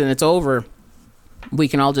bell rings and it's over, we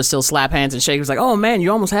can all just still slap hands and shake. It's like, oh man, you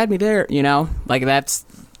almost had me there, like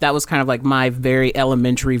that was kind of like my very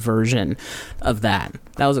elementary version of that.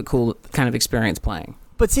 That was a cool kind of experience playing.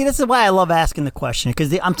 But see, this is why I love asking the question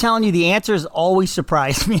because I'm telling you, the answers always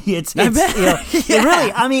surprise me. It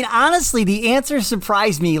really. I mean, honestly, the answers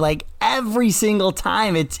surprise me like every single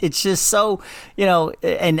time. It's just so,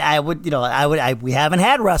 And we haven't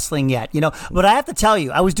had wrestling yet, But I have to tell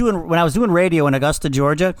you, when I was doing radio in Augusta,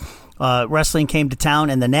 Georgia. Wrestling came to town,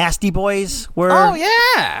 and the Nasty Boys were. Oh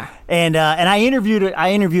yeah. And I interviewed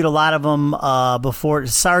a lot of them before.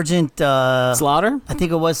 Sergeant Slaughter. I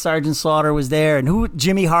think it was Sergeant Slaughter was there, and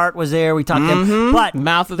Jimmy Hart was there. We talked to him, but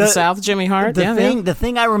Mouth of the South, Jimmy Hart. The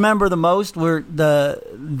thing I remember the most were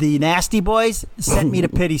the Nasty Boys sent me to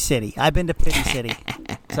Pity City. I've been to Pity City,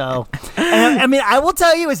 so I mean I will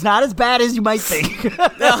tell you it's not as bad as you might think. They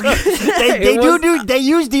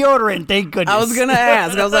use deodorant. Thank goodness. I was gonna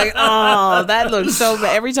ask. I was like, oh, that looks so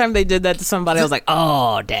bad. Every time they did that to somebody, I was like,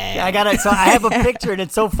 oh, dang. I got it. So I have a picture, and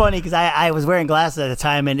it's so funny because I was wearing glasses at the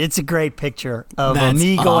time, and it's a great picture of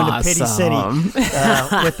me going to Pity City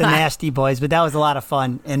with the Nasty Boys. But that was a lot of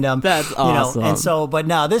fun, and that's awesome. And so, but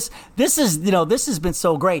no, this is this has been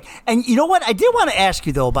so great. And you know what? I did want to ask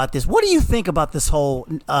you though about this. What do you think about this whole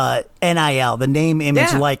NIL, the name,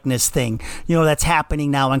 image, likeness thing? That's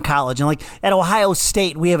happening now in college, and like at Ohio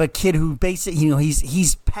State, we have a kid who basically,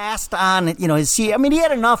 he's passed on, he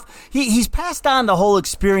had enough. He's passed on the whole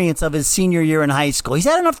experience of his senior year in high school. He's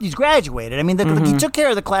had enough. He's graduated. I mean, he took care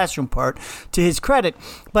of the classroom part to his credit,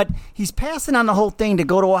 but he's passing on the whole thing to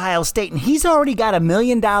go to Ohio State, and he's already got $1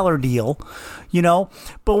 million deal,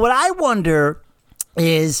 But what I wonder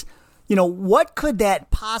is, what could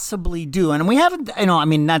that possibly do? And we haven't,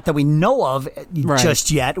 not that we know of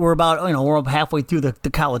just yet. We're about, we're halfway through the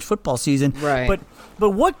college football season. Right. But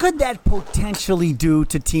what could that potentially do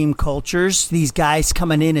to team cultures? These guys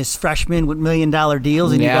coming in as freshmen with $1 million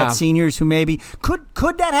deals, and you got seniors who maybe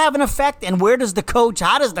could that have an effect? And how does the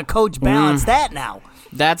coach balance that now?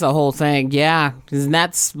 That's a whole thing, yeah.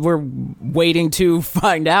 And we're waiting to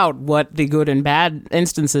find out what the good and bad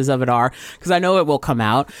instances of it are, because I know it will come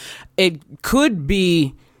out. It could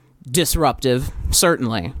be disruptive,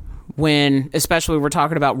 certainly. Especially we're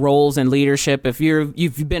talking about roles and leadership. If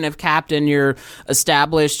you've been a captain, you're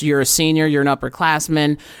established, you're a senior, you're an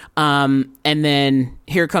upperclassman, and then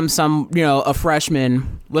here comes a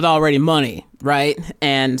freshman with already money, right?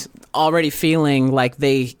 And already feeling like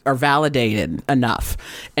they are validated enough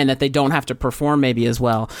and that they don't have to perform maybe as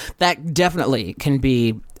well. That definitely can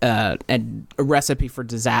be a recipe for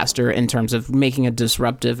disaster in terms of making a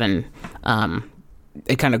disruptive and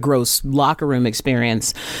a kind of gross locker room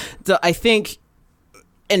experience. So I think,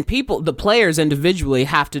 and the players individually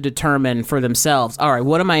have to determine for themselves, all right,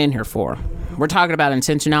 what am I in here for? We're talking about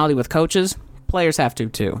intentionality with coaches. Players have to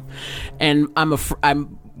too. And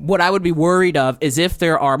what I would be worried of is if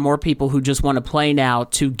there are more people who just want to play now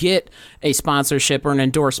to get a sponsorship or an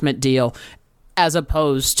endorsement deal, as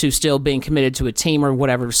opposed to still being committed to a team or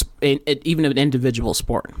whatever, even an individual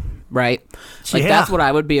sport, right? Like, that's what I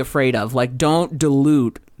would be afraid of. Like, don't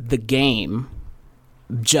dilute the game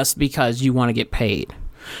just because you want to get paid.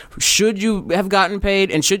 Should you have gotten paid?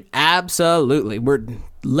 And absolutely. We're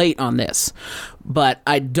late on this. But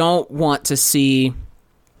I don't want to see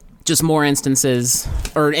just more instances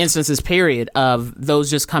period of those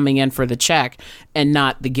just coming in for the check and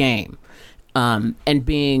not the game. And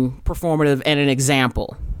being performative and an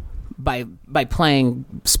example by playing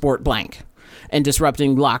sport blank and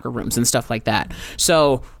disrupting locker rooms and stuff like that.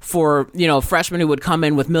 So for, freshmen who would come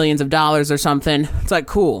in with millions of dollars or something, it's like,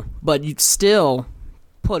 cool, but you'd still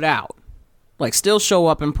put out, like, still show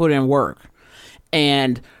up and put in work.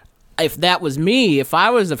 And if that was me, if I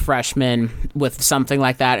was a freshman with something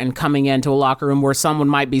like that and coming into a locker room where someone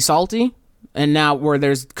might be salty, And now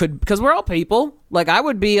because we're all people, like I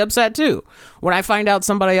would be upset too. When I find out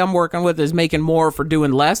somebody I'm working with is making more for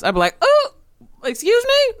doing less, I'd be like, oh, excuse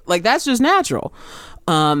me? Like that's just natural.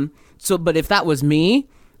 But if that was me,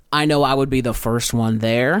 I know I would be the first one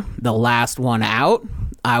there, the last one out.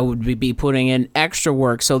 I would be putting in extra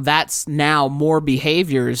work. So that's now more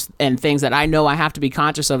behaviors and things that I know I have to be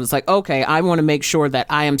conscious of. It's like, okay, I want to make sure that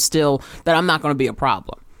I'm not going to be a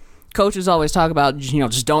problem. Coaches always talk about,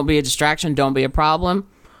 just don't be a distraction, don't be a problem.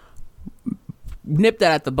 Nip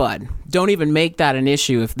that at the bud. Don't even make that an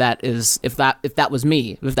issue if that was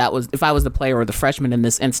me, if I was the player or the freshman in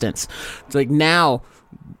this instance. It's like now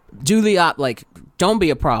don't be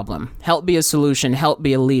a problem. Help be a solution, help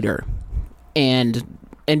be a leader. And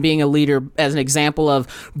being a leader as an example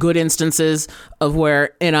of good instances of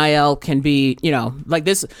where NIL can be, like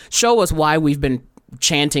this, show us why we've been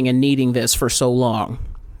chanting and needing this for so long.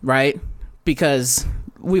 Right? Because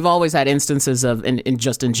we've always had instances of, in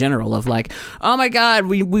general, of like, oh my God,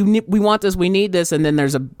 we want this, we need this, and then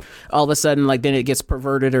there's all of a sudden, like, then it gets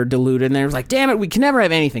perverted or diluted, and there's like, damn it, we can never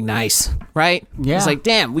have anything nice, right? Yeah. It's like,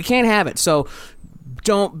 damn, we can't have it. So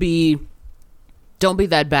don't be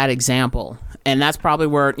that bad example. And that's probably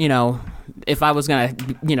where, if I was going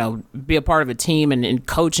to, be a part of a team and in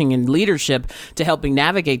coaching and leadership to helping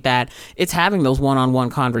navigate that, it's having those one-on-one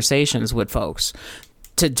conversations with folks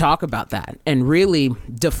to talk about that and really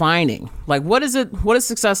defining, like, what does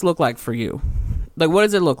success look like for you? Like, what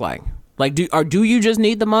does it look like? Like, do you just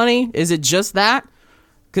need the money? Is it just that?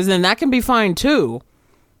 Because then that can be fine too,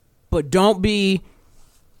 but don't be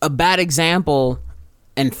a bad example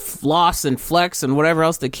and floss and flex and whatever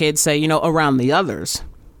else the kids say, around the others.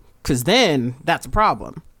 Because then that's a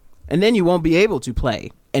problem. And then you won't be able to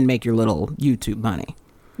play and make your little YouTube money.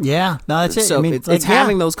 Yeah, no, that's it. So I mean, it's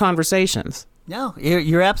having those conversations. No,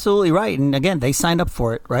 you're absolutely right. And again, they signed up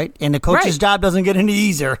for it, right? And the coach's job doesn't get any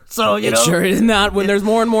easier. So, it sure is not. When there's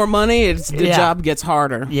more and more money, the job gets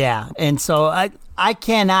harder. Yeah. And so I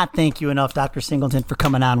cannot thank you enough, Dr. Singleton, for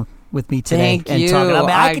coming on with me today. Thank you.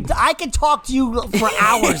 Talking. I could talk to you for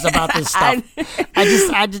hours about this stuff.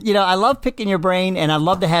 I love picking your brain, and I'd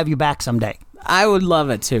love to have you back someday. I would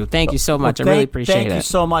love it too. Thank you so much. I really appreciate it. Thank you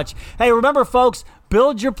so much. Hey, remember, folks,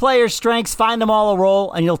 build your players' strengths, find them all a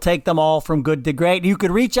role, and you'll take them all from good to great. You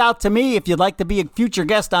could reach out to me if you'd like to be a future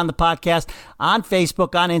guest on the podcast on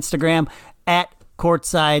Facebook, on Instagram, at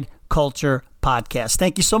Courtside Culture Podcast.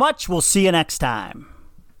 Thank you so much. We'll see you next time.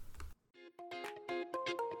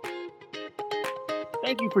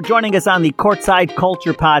 Thank you for joining us on the Courtside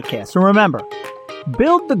Culture Podcast. And remember,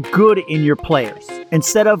 build the good in your players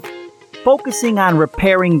instead of focusing on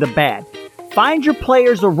repairing the bad. Find your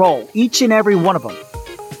players a role, each and every one of them,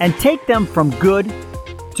 and take them from good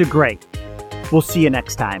to great. We'll see you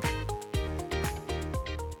next time.